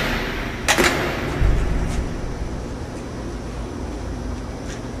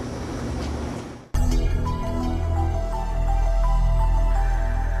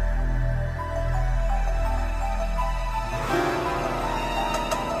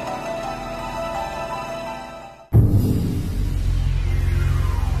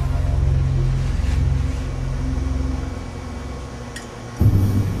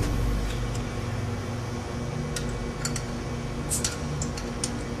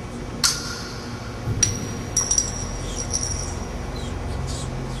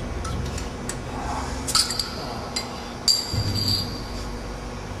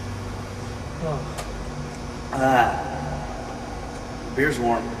 Beer's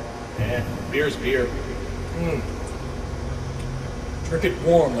warm. Yeah, beer's beer. Drink it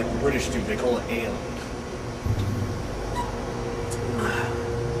warm like the British do. They call it ale.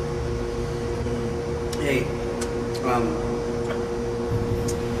 Hey,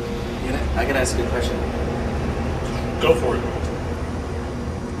 I gotta ask you a question. Go for it.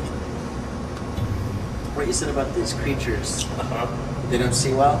 What you said about these creatures? They don't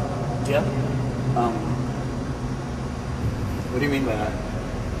see well? Yeah. What do you mean by that?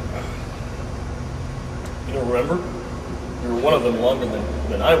 You don't remember? You were one of them longer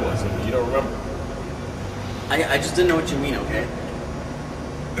than I was, and you don't remember. I just didn't know what you mean, okay?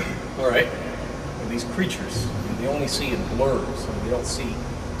 Alright. Well, these creatures, they only see in blurs. They don't see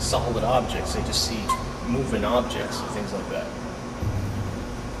solid objects. They just see moving objects and things like that.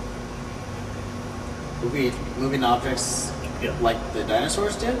 Moving objects like the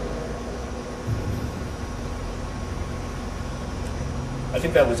dinosaurs did? I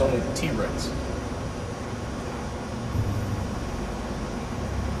think that was only the T-Rex.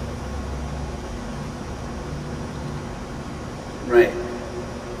 Right.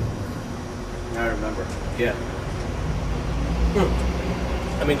 Now I remember. Yeah.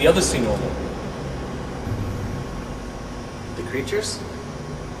 I mean, the others seem normal. The creatures?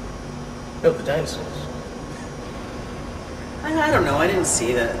 No, the dinosaurs. I don't know. I didn't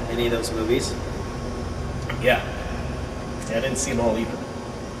see any of those movies. Yeah, I didn't see them all either.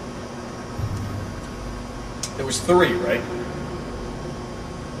 There was 3, right?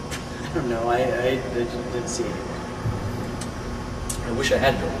 I don't know. I didn't see it. I wish I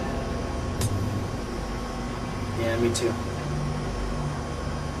had them. Yeah, me too.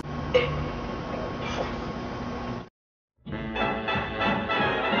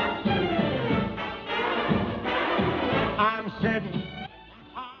 I'm sitting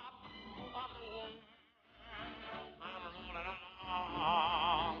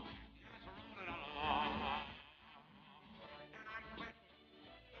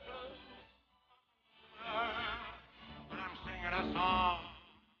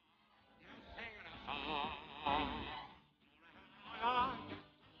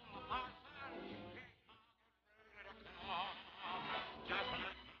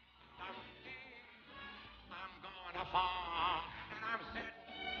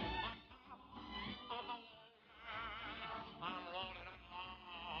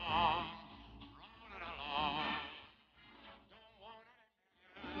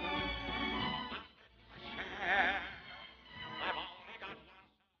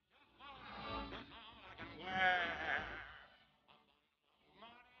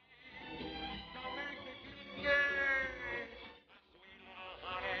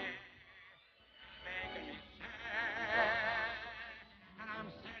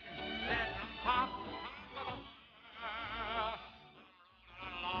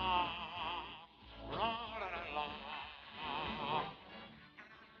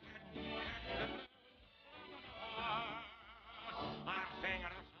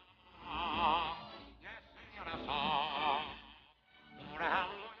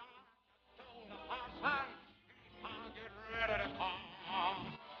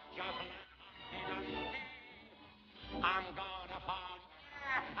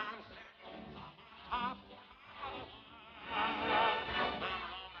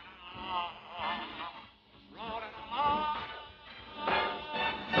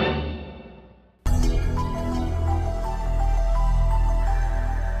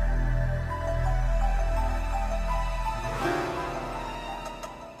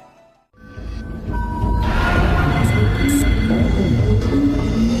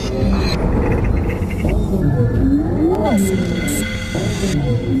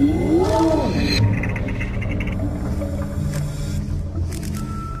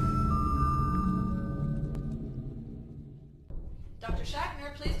Dr.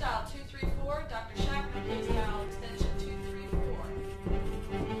 Shackner, please dial 234. Dr. Shackner, please dial extension 234.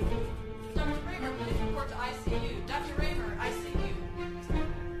 Dr. Raymer, please report to ICU. Dr. Raymer, ICU.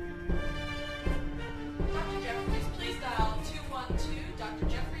 Dr. Jeffries, please dial 212. Dr.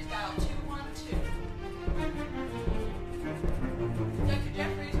 Jeffries, dial 212. Dr.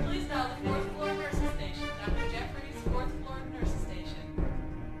 Jeffries, please dial the 4th floor nurses station. Dr. Jeffries, 4th floor nurses station.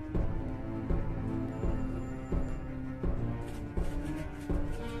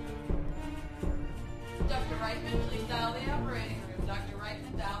 Dr. Reitman, please dial the operating room. Dr.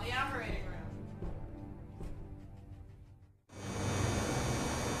 Reitman, dial the operating room.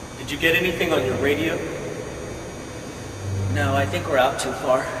 Did you get anything on your radio? No, I think we're out too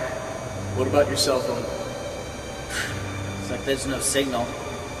far. What about your cell phone? It's like there's no signal.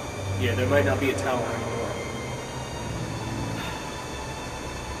 Yeah, there might not be a tower anymore.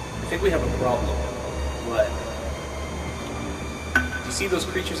 I think we have a problem. What? Do you see those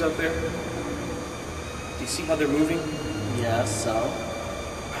creatures out there? Do you see how they're moving? Yeah, so?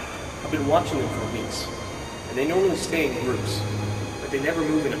 I've been watching them for weeks, and they normally stay in groups, but they never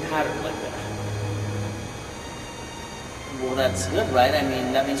move in a pattern like that. Well, that's good, right? I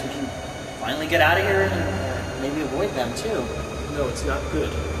mean, that means we can finally get out of here and maybe avoid them, too. No, it's not good.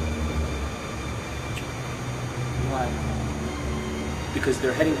 Why? Because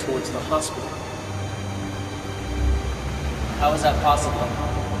they're heading towards the hospital. How is that possible?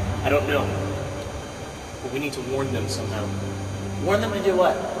 I don't know. But we need to warn them somehow. Warn them to do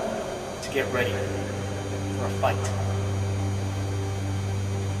what? To get ready for a fight.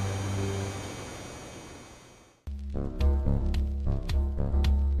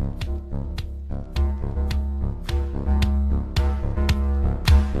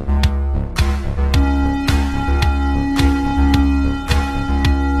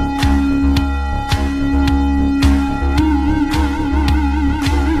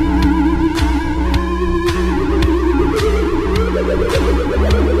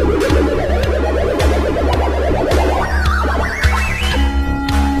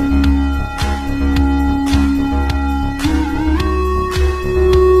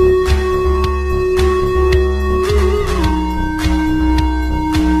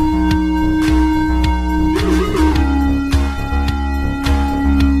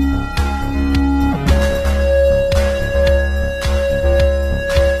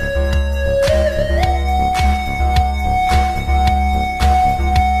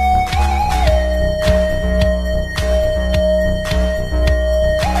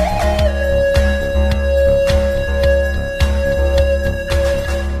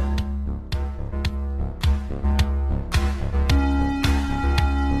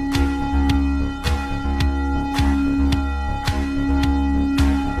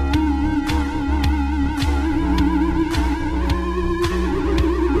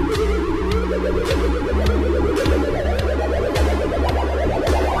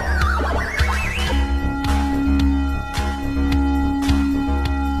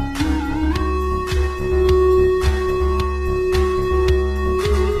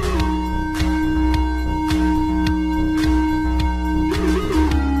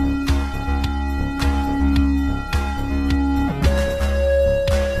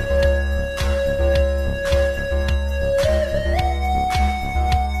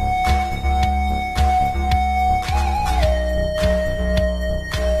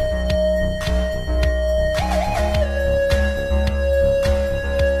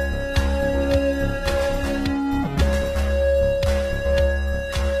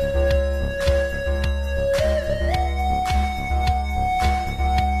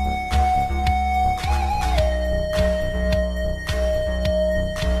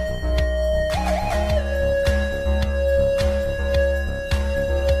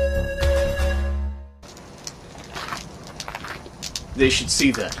 They should see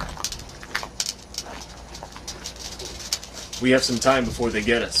that. We have some time before they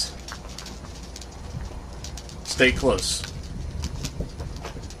get us. Stay close.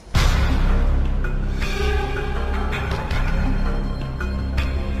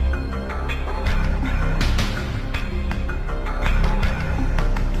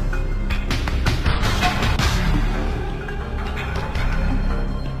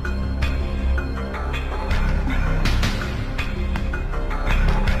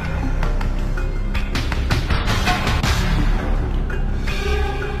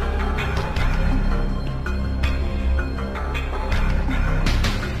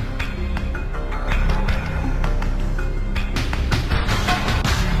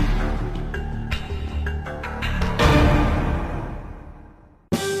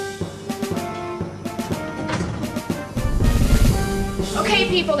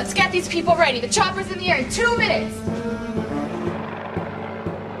 people, let's get these people ready. The chopper's in the air in 2 minutes.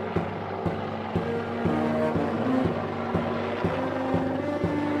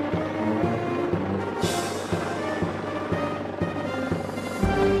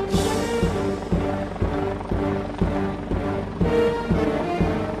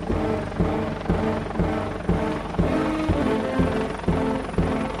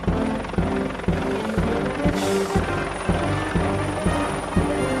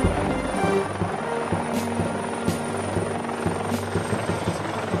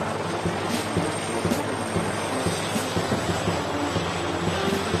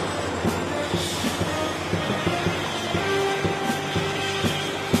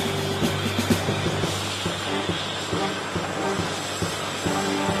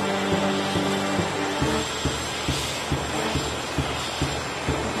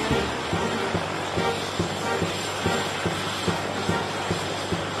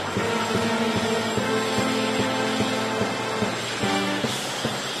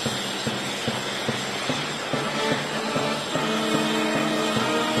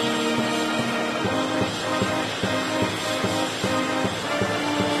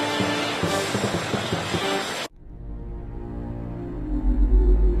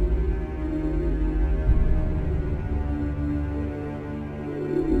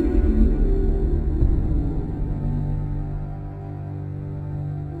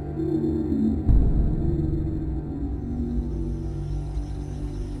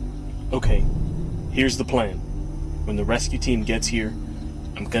 Okay, here's the plan. When the rescue team gets here,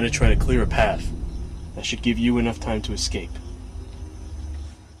 I'm gonna try to clear a path. That should give you enough time to escape.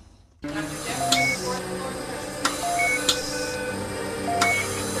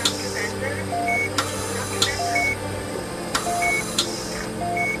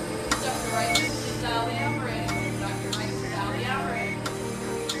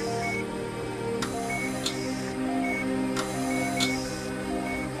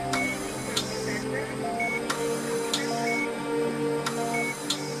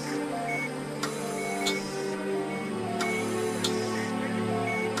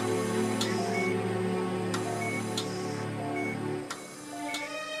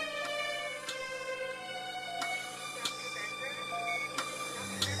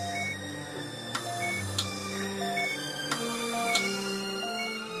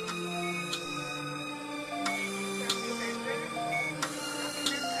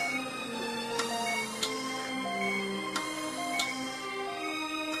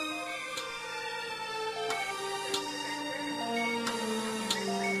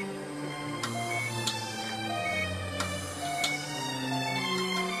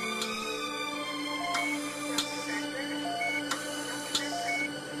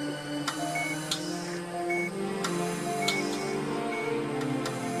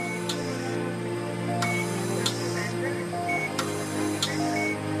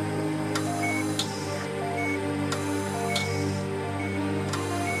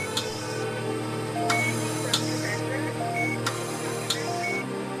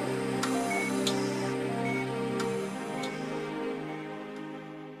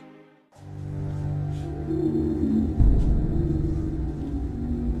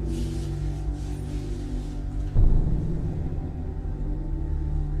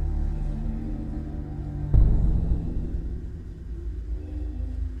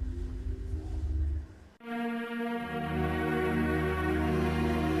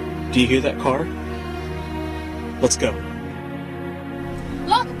 Do you hear that car? Let's go.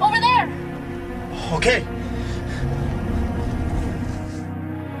 Look, over there! Okay.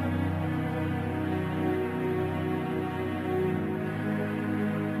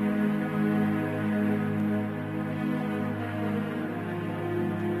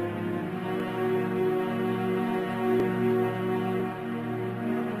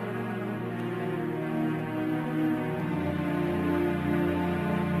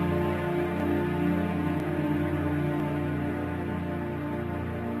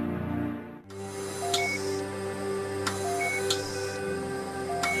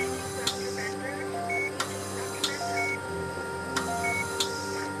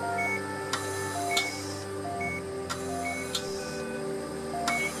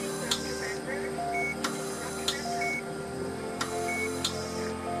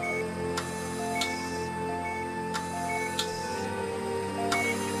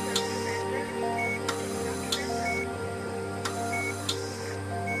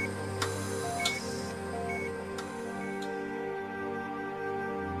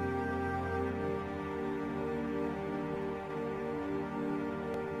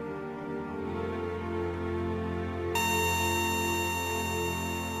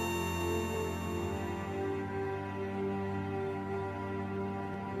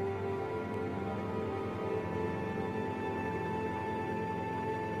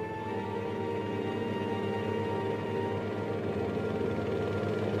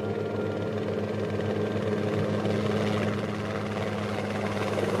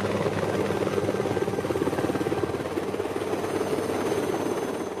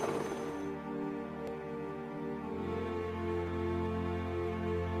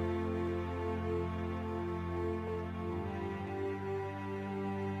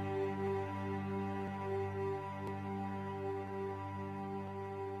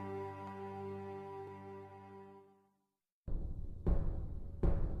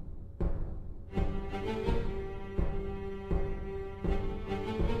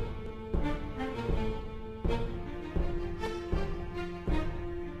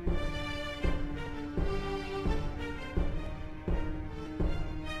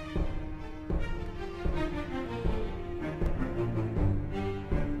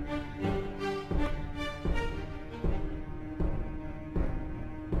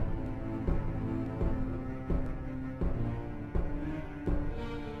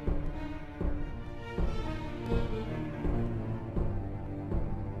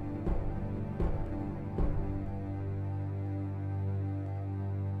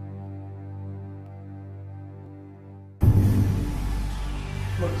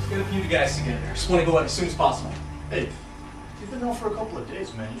 Get a few guys together. Just want to go out as soon as possible. Hey, you've been out for a couple of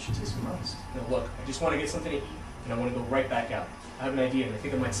days, man. You should take some rest. No, look, I just want to get something to eat, and I want to go right back out. I have an idea, and I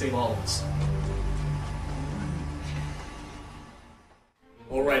think it might save all of us.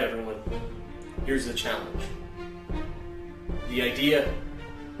 All right, everyone. Here's the challenge. The idea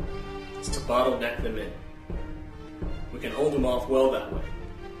is to bottleneck them in. We can hold them off well that way,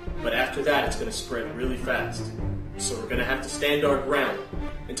 but after that it's going to spread really fast. So we're going to have to stand our ground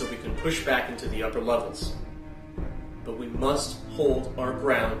until we can push back into the upper levels. But we must hold our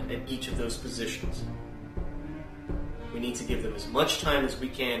ground at each of those positions. We need to give them as much time as we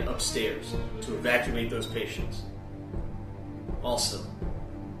can upstairs to evacuate those patients. Also,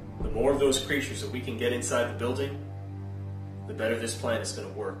 the more of those creatures that we can get inside the building, the better this plan is going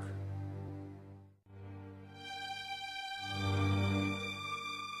to work.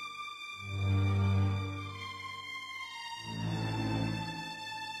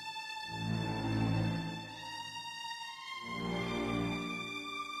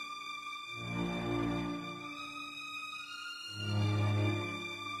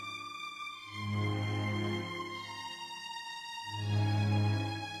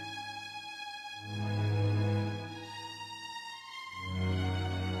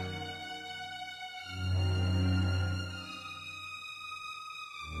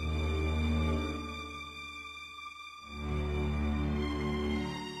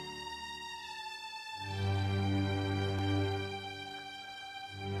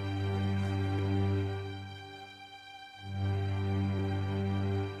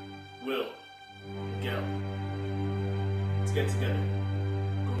 Miguel, let's get together.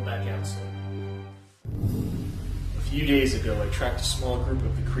 Go back out soon. A few days ago, I tracked a small group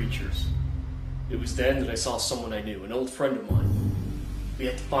of the creatures. It was then that I saw someone I knew, an old friend of mine. We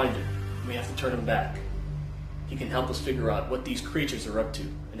have to find him, and we have to turn him back. He can help us figure out what these creatures are up to,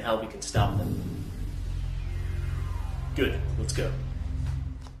 and how we can stop them. Good, let's go.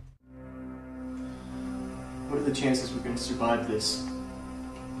 What are the chances we're going to survive this?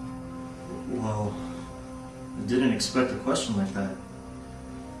 Well, I didn't expect a question like that.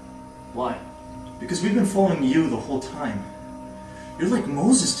 Why? Because we've been following you the whole time. You're like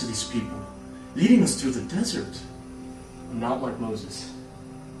Moses to these people, leading us through the desert. I'm not like Moses.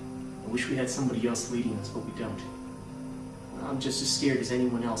 I wish we had somebody else leading us, but we don't. I'm just as scared as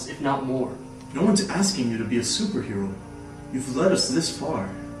anyone else, if not more. No one's asking you to be a superhero. You've led us this far.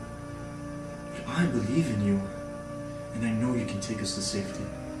 But I believe in you, and I know you can take us to safety.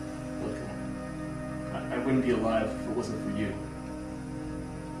 Look, I wouldn't be alive if it wasn't for you.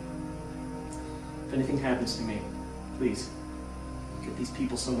 If anything happens to me, please, get these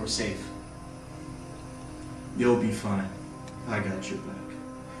people somewhere safe. You'll be fine. I got your back.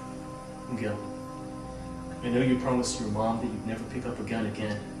 Miguel, I know you promised your mom that you'd never pick up a gun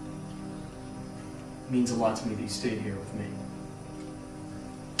again. It means a lot to me that you stayed here with me.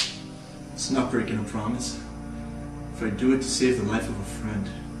 It's not breaking a promise. If I do it to save the life of a friend.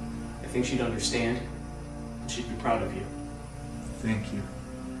 I think she'd understand, and she'd be proud of you. Thank you.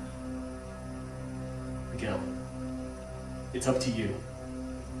 Miguel, it's up to you.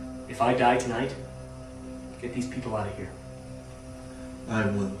 If I die tonight, get these people out of here. I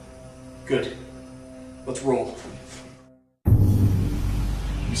will. Good. Let's roll.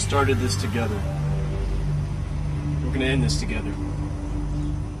 We started this together. We're gonna end this together.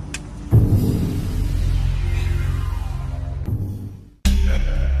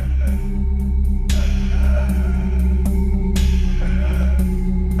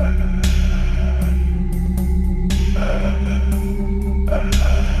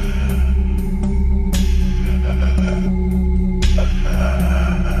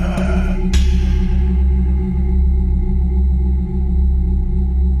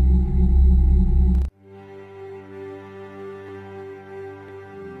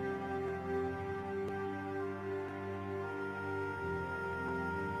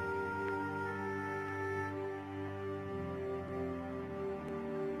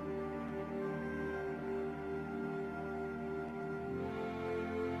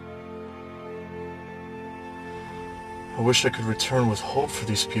 I wish I could return with hope for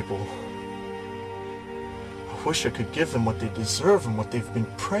these people. I wish I could give them what they deserve and what they've been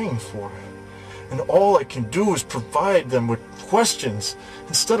praying for. And all I can do is provide them with questions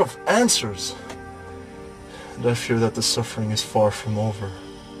instead of answers. And I fear that the suffering is far from over.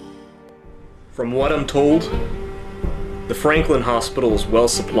 From what I'm told, the Franklin Hospital is well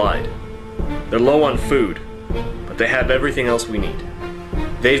supplied. They're low on food, but they have everything else we need.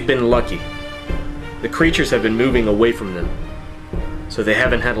 They've been lucky. The creatures have been moving away from them, so they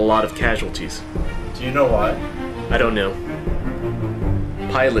haven't had a lot of casualties. Do you know why? I don't know.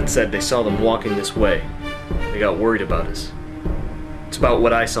 pilot said they saw them walking this way. They got worried about us. It's about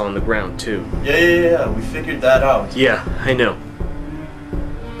what I saw on the ground, too. Yeah, we figured that out. Yeah, I know.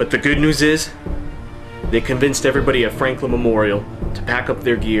 But the good news is, they convinced everybody at Franklin Memorial to pack up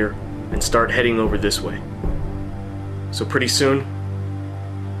their gear and start heading over this way. So pretty soon,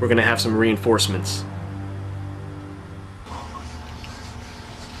 we're gonna have some reinforcements.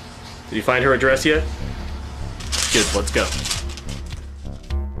 Did you find her address yet? Good, let's go.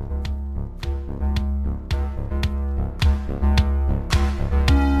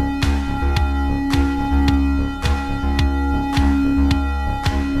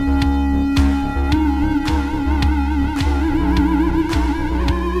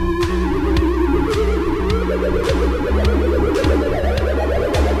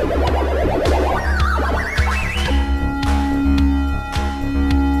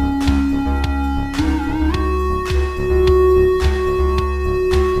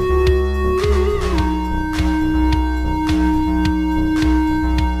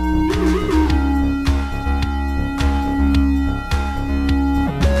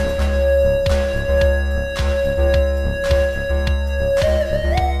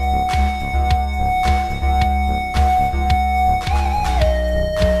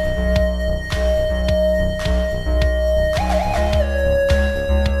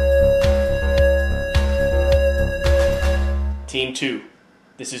 Team 2,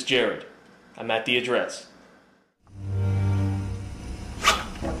 this is Jared. I'm at the address.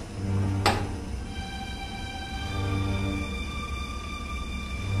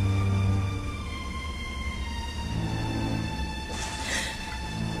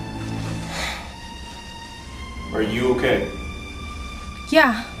 Are you okay?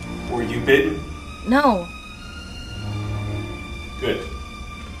 Yeah. Were you bitten? No. Good.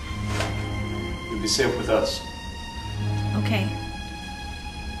 You'll be safe with us. Okay.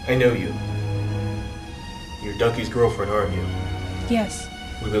 I know you. You're Ducky's girlfriend, aren't you? Yes.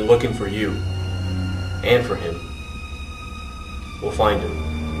 We've been looking for you. And for him. We'll find him.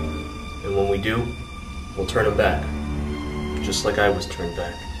 And when we do, we'll turn him back. Just like I was turned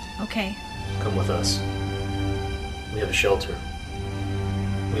back. Okay. Come with us. We have a shelter.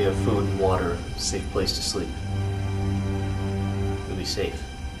 We have food and water, a safe place to sleep. You'll be safe.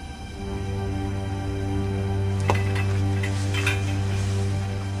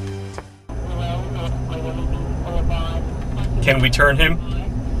 Can we turn him?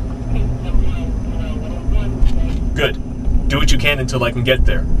 Good. Do what you can until I can get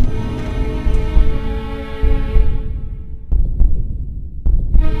there.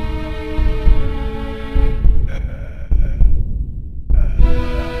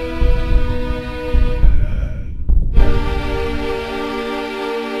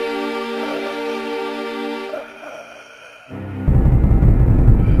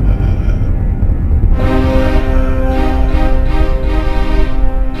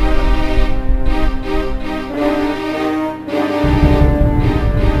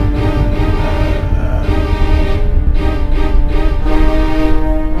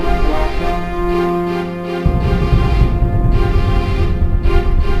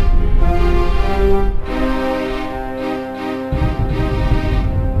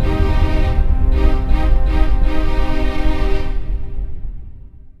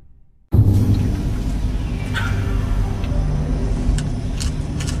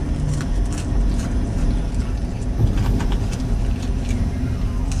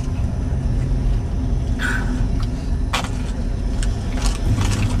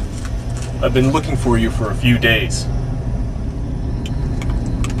 I've been looking for you for a few days.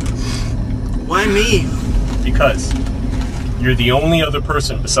 Why me? Because you're the only other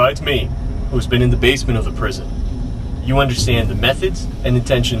person besides me who's been in the basement of the prison. You understand the methods and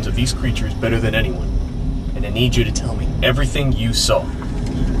intentions of these creatures better than anyone. And I need you to tell me everything you saw.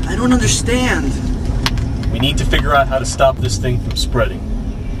 I don't understand. We need to figure out how to stop this thing from spreading.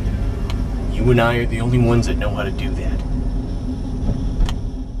 You and I are the only ones that know how to do that.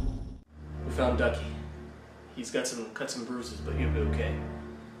 We found Ducky. He's got some cuts and bruises, but he'll be okay.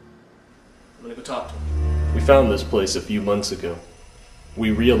 I'm gonna go talk to him. We found this place a few months ago.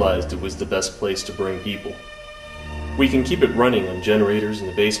 We realized it was the best place to bring people. We can keep it running on generators in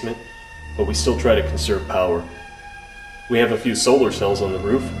the basement, but we still try to conserve power. We have a few solar cells on the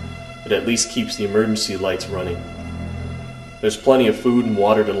roof, but at least keeps the emergency lights running. There's plenty of food and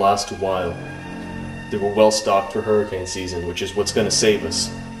water to last a while. They were well stocked for hurricane season, which is what's gonna save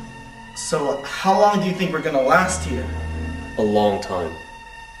us. So, how long do you think we're gonna last here? A long time.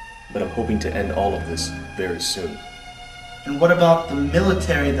 But I'm hoping to end all of this very soon. And what about the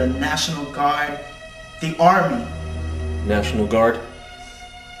military, the National Guard, the Army? National Guard?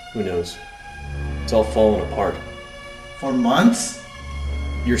 Who knows? It's all fallen apart. For months?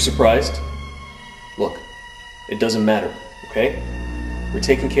 You're surprised? Look, it doesn't matter, okay? We're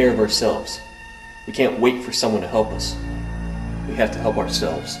taking care of ourselves. We can't wait for someone to help us. We have to help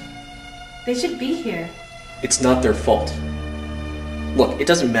ourselves. They should be here. It's not their fault. Look, it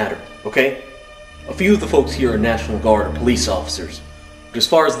doesn't matter, okay? A few of the folks here are National Guard or police officers, but as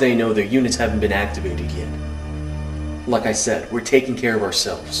far as they know, their units haven't been activated yet. Like I said, we're taking care of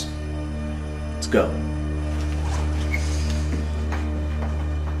ourselves. Let's go.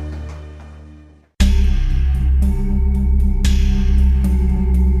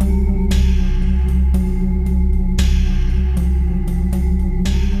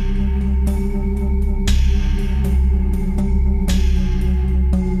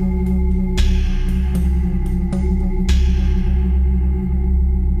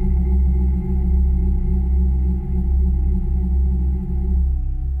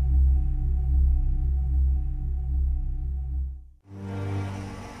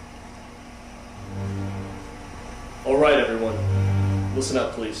 Alright, everyone. Listen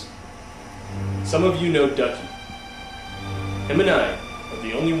up, please. Some of you know Ducky. Him and I are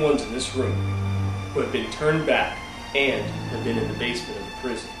the only ones in this room who have been turned back and have been in the basement of the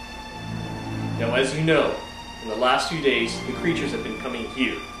prison. Now, as you know, in the last few days, the creatures have been coming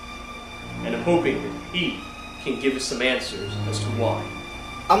here. And I'm hoping that he can give us some answers as to why.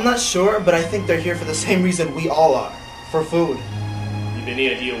 I'm not sure, but I think they're here for the same reason we all are. For food. You have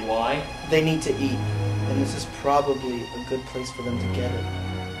any idea why? They need to eat. And this is probably a good place for them to get it.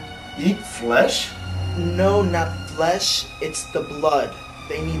 Eat flesh? No, not flesh. It's the blood.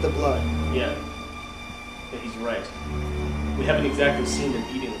 They need the blood. Yeah, he's right. We haven't exactly seen them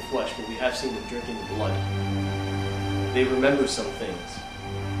eating the flesh, but we have seen them drinking the blood. They remember some things,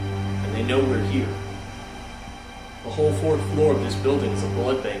 and they know we're here. The whole fourth floor of this building is a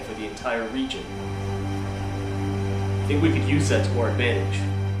blood bank for the entire region. I think we could use that to our advantage.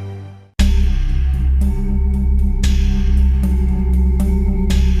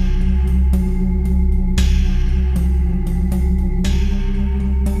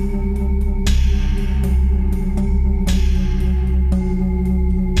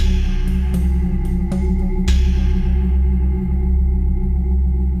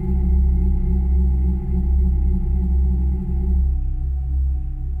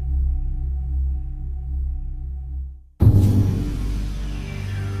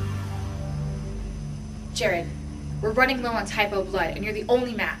 Jared, we're running low on typo blood, and you're the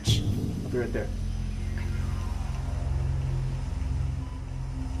only match. I'll be right there.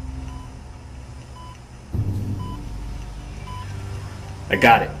 I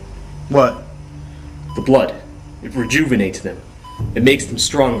got it. What? The blood. It rejuvenates them. It makes them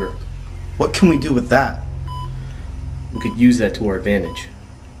stronger. What can we do with that? We could use that to our advantage.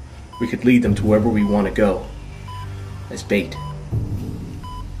 We could lead them to wherever we want to go. As bait.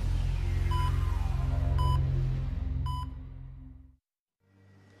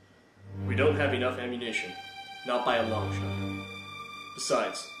 We don't have enough ammunition. Not by a long shot.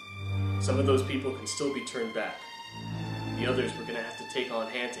 Besides, some of those people can still be turned back. The others we're gonna have to take on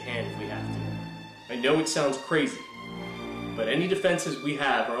hand to hand if we have to. I know it sounds crazy, but any defenses we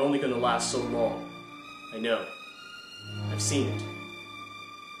have are only gonna last so long. I know. I've seen it.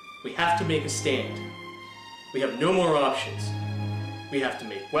 We have to make a stand. We have no more options. We have to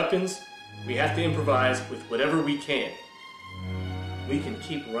make weapons. We have to improvise with whatever we can. We can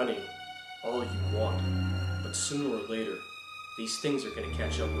keep running all you want, but sooner or later, these things are gonna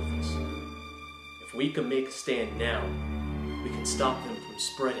catch up with us. If we can make a stand now, we can stop them from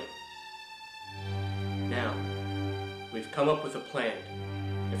spreading. Now, we've come up with a plan,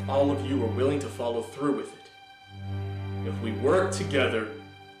 if all of you are willing to follow through with it. If we work together,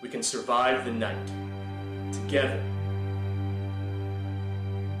 we can survive the night. Together.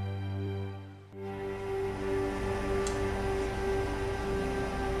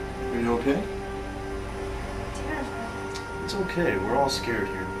 Are you okay? It's okay, we're all scared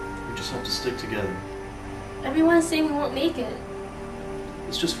here. We just have to stick together. Everyone's saying we won't make it.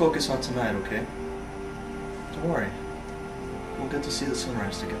 Let's just focus on tonight, okay? Don't worry. We'll get to see the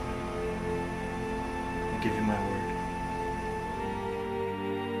sunrise together. I'll give you my word.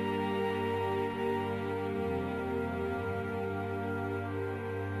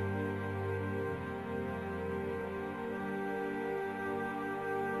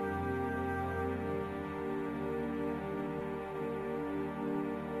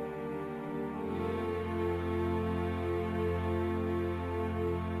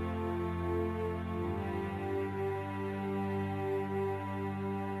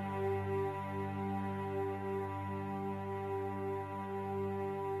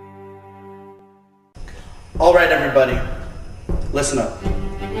 Alright, everybody, listen up.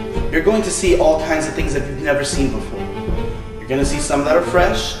 You're going to see all kinds of things that you've never seen before. You're going to see some that are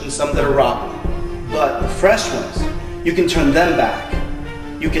fresh and some that are rotten. But the fresh ones, you can turn them back.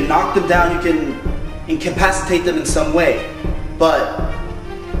 You can knock them down, you can incapacitate them in some way. But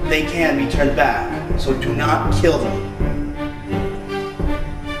they can be turned back, so do not kill them.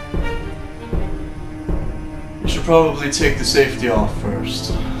 You should probably take the safety off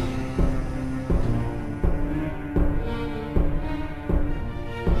first.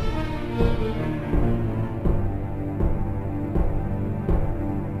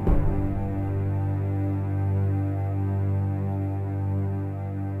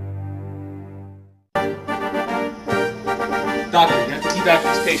 Doctor, you have to evac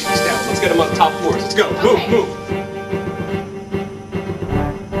these patients down. Let's get them up top floors. Let's go. Okay. Move.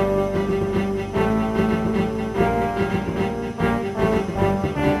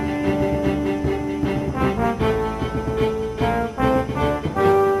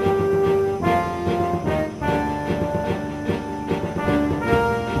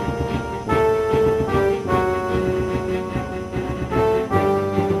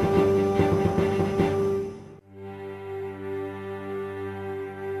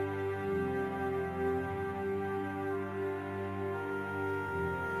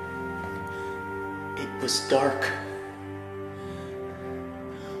 It was dark.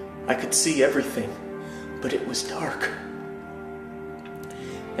 I could see everything, but it was dark.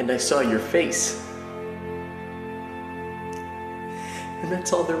 And I saw your face. And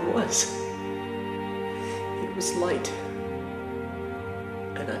that's all there was. It was light.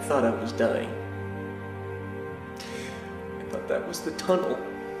 And I thought I was dying. I thought that was the tunnel.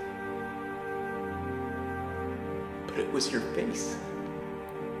 But it was your face.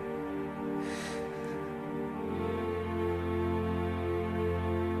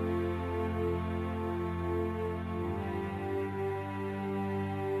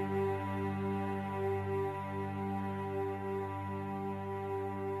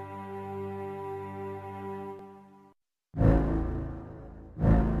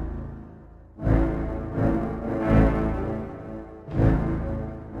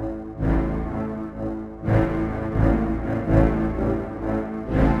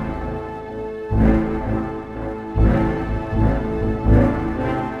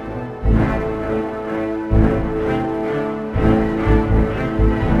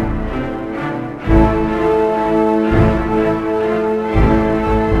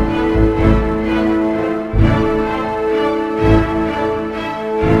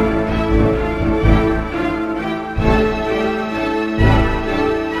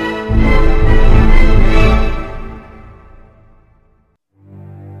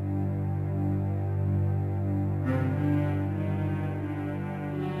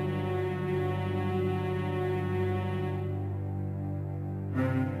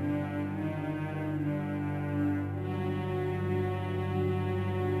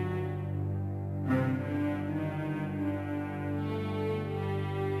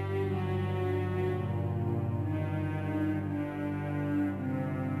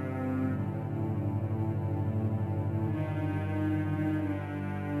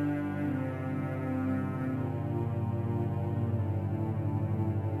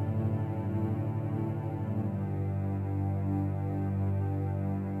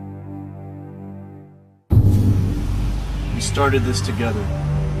 We started this together.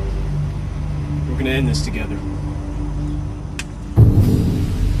 We're gonna end this together.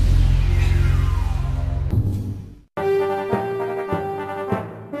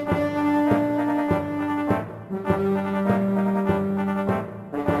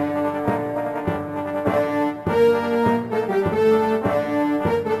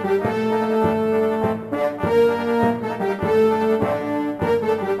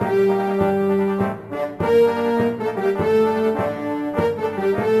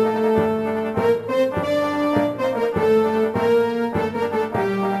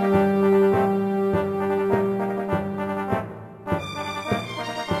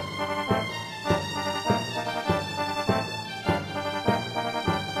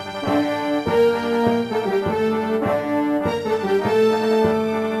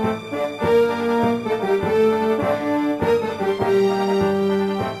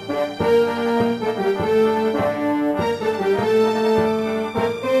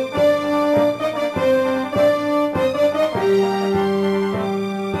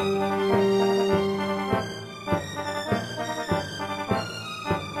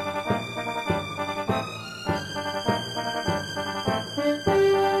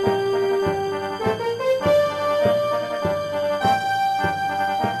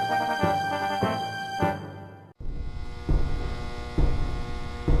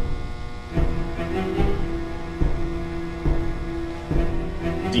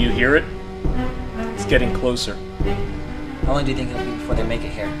 Do you hear it? It's getting closer. How long do you think it'll be before they make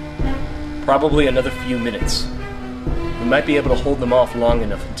it here? Probably another few minutes. We might be able to hold them off long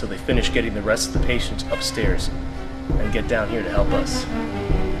enough until they finish getting the rest of the patients upstairs and get down here to help us.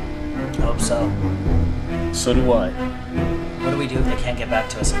 I hope so. So do I. What do we do if they can't get back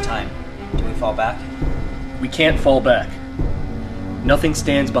to us in time? Do we fall back? We can't fall back. Nothing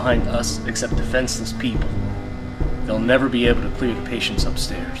stands behind us except defenseless people. They'll never be able to clear the patients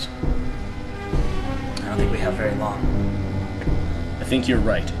upstairs. I don't think we have very long. I think you're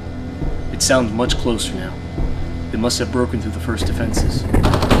right. It sounds much closer now. They must have broken through the first defenses.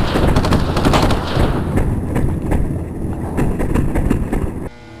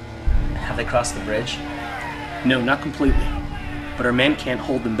 Have they crossed the bridge? No, not completely. But our men can't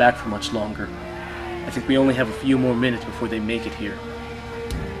hold them back for much longer. I think we only have a few more minutes before they make it here.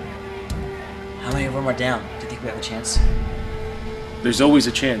 How many of them are down? Do you think we have a chance? There's always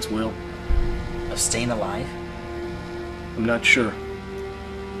a chance, Will. Of staying alive? I'm not sure.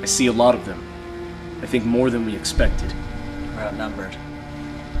 I see a lot of them. I think more than we expected. We're outnumbered.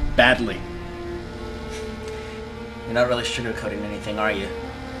 Badly. You're not really sugarcoating anything, are you?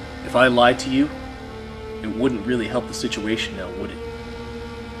 If I lied to you, it wouldn't really help the situation now, would it?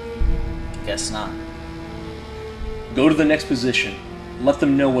 Guess not. Go to the next position. Let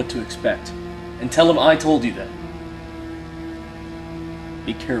them know what to expect. And tell them I told you that.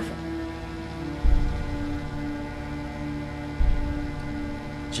 Be careful.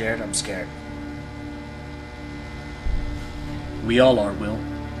 Jared, I'm scared. We all are, Will.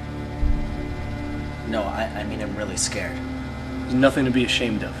 No, I mean I'm really scared. There's nothing to be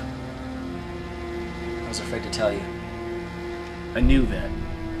ashamed of. I was afraid to tell you. I knew that.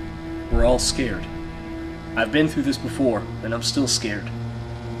 We're all scared. I've been through this before, and I'm still scared.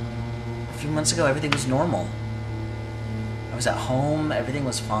 A few months ago, everything was normal. I was at home, everything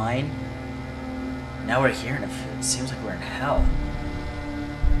was fine. Now we're here, and it seems like we're in hell.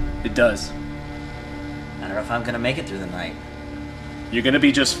 It does. I don't know if I'm gonna make it through the night. You're gonna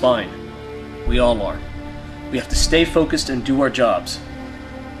be just fine. We all are. We have to stay focused and do our jobs.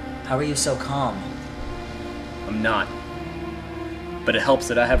 How are you so calm? I'm not. But it helps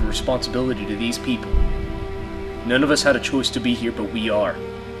that I have a responsibility to these people. None of us had a choice to be here, but we are.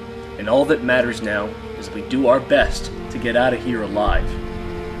 And all that matters now is that we do our best to get out of here alive.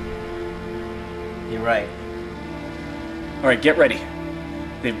 You're right. Alright, get ready.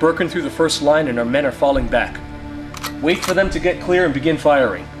 They've broken through the first line and our men are falling back. Wait for them to get clear and begin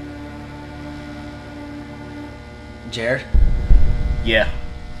firing. Jared? Yeah.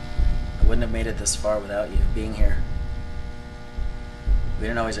 I wouldn't have made it this far without you being here. We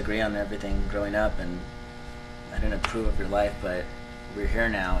didn't always agree on everything growing up, and I didn't approve of your life, but we're here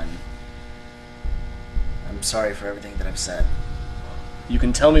now, and I'm sorry for everything that I've said. You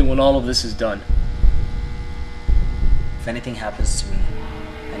can tell me when all of this is done. If anything happens to me,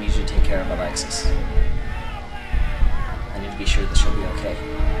 I need you to take care of Alexis. I need to be sure that she'll be okay.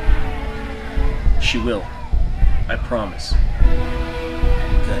 She will. I promise.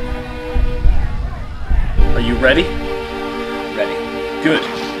 Good. Are you ready? Ready. Good.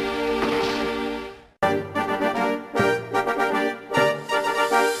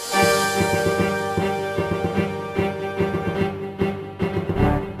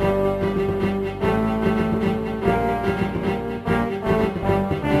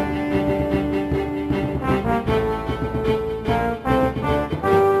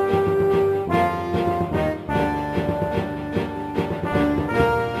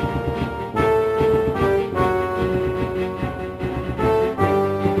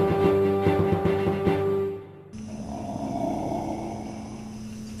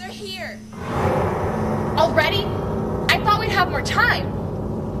 Already? I thought we'd have more time.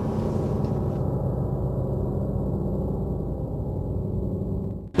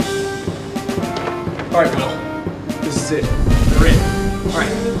 Alright, Will. This is it. We're in.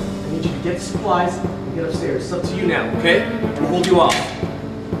 Alright. I need you to get the supplies and get upstairs. It's up to you now, okay? We'll hold you off.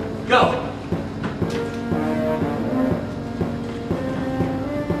 Go!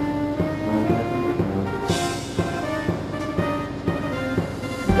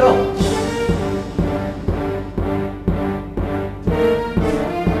 Go!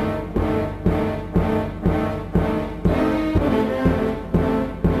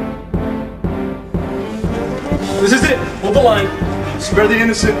 This is it! Hold the line. Spare the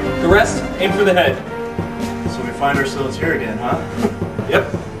innocent. The rest, aim for the head. So we find ourselves here again, huh?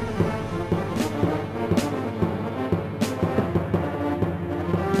 Yep.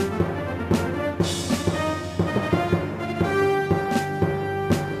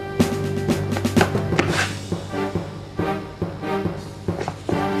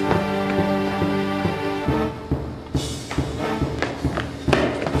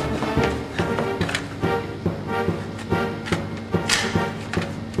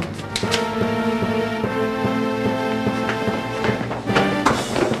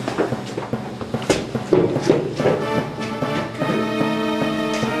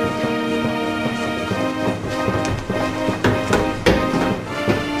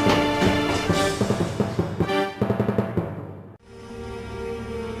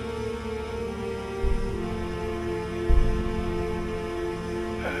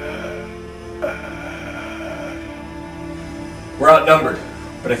 outnumbered,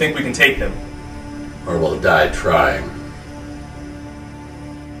 but I think we can take them. Or we'll die trying.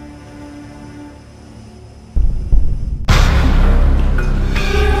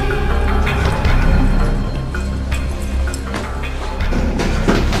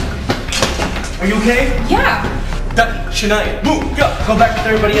 Are you okay? Yeah. Shania, move, go back with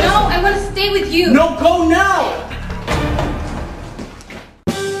everybody else. No, I want to stay with you. No, go now!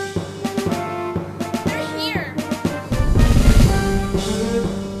 They're here.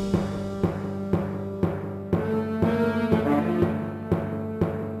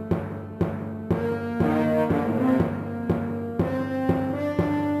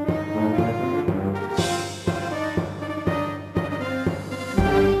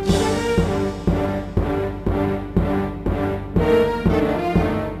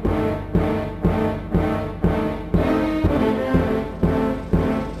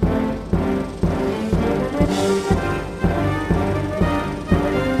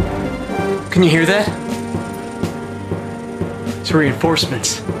 Can you hear that? It's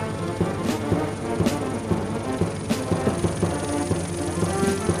reinforcements.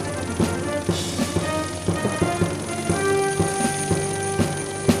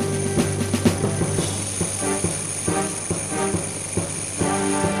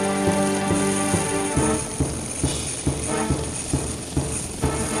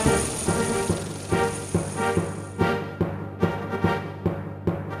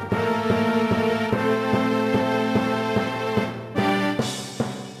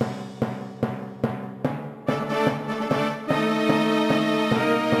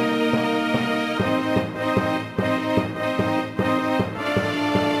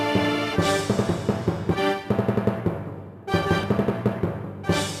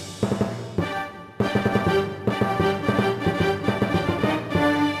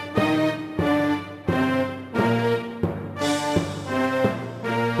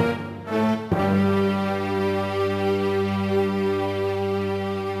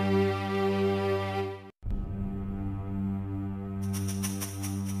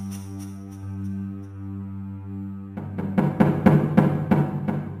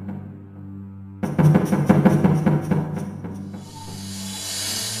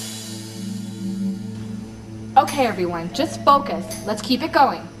 Okay, everyone, just focus. Let's keep it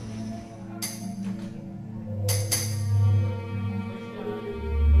going.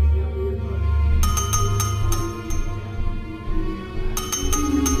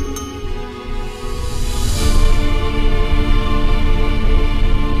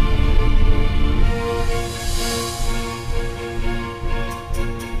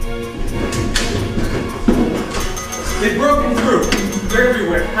 They've broken through. They're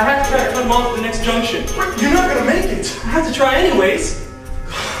everywhere. I have to try to cut them off at the next junction. You're not gonna make it. I have to try anyways.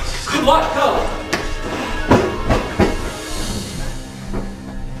 Good luck, go.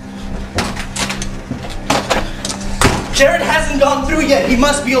 Jared hasn't gone through yet. He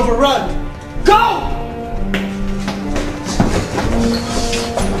must be overrun. Go!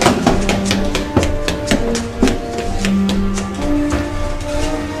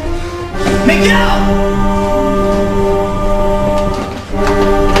 Miguel!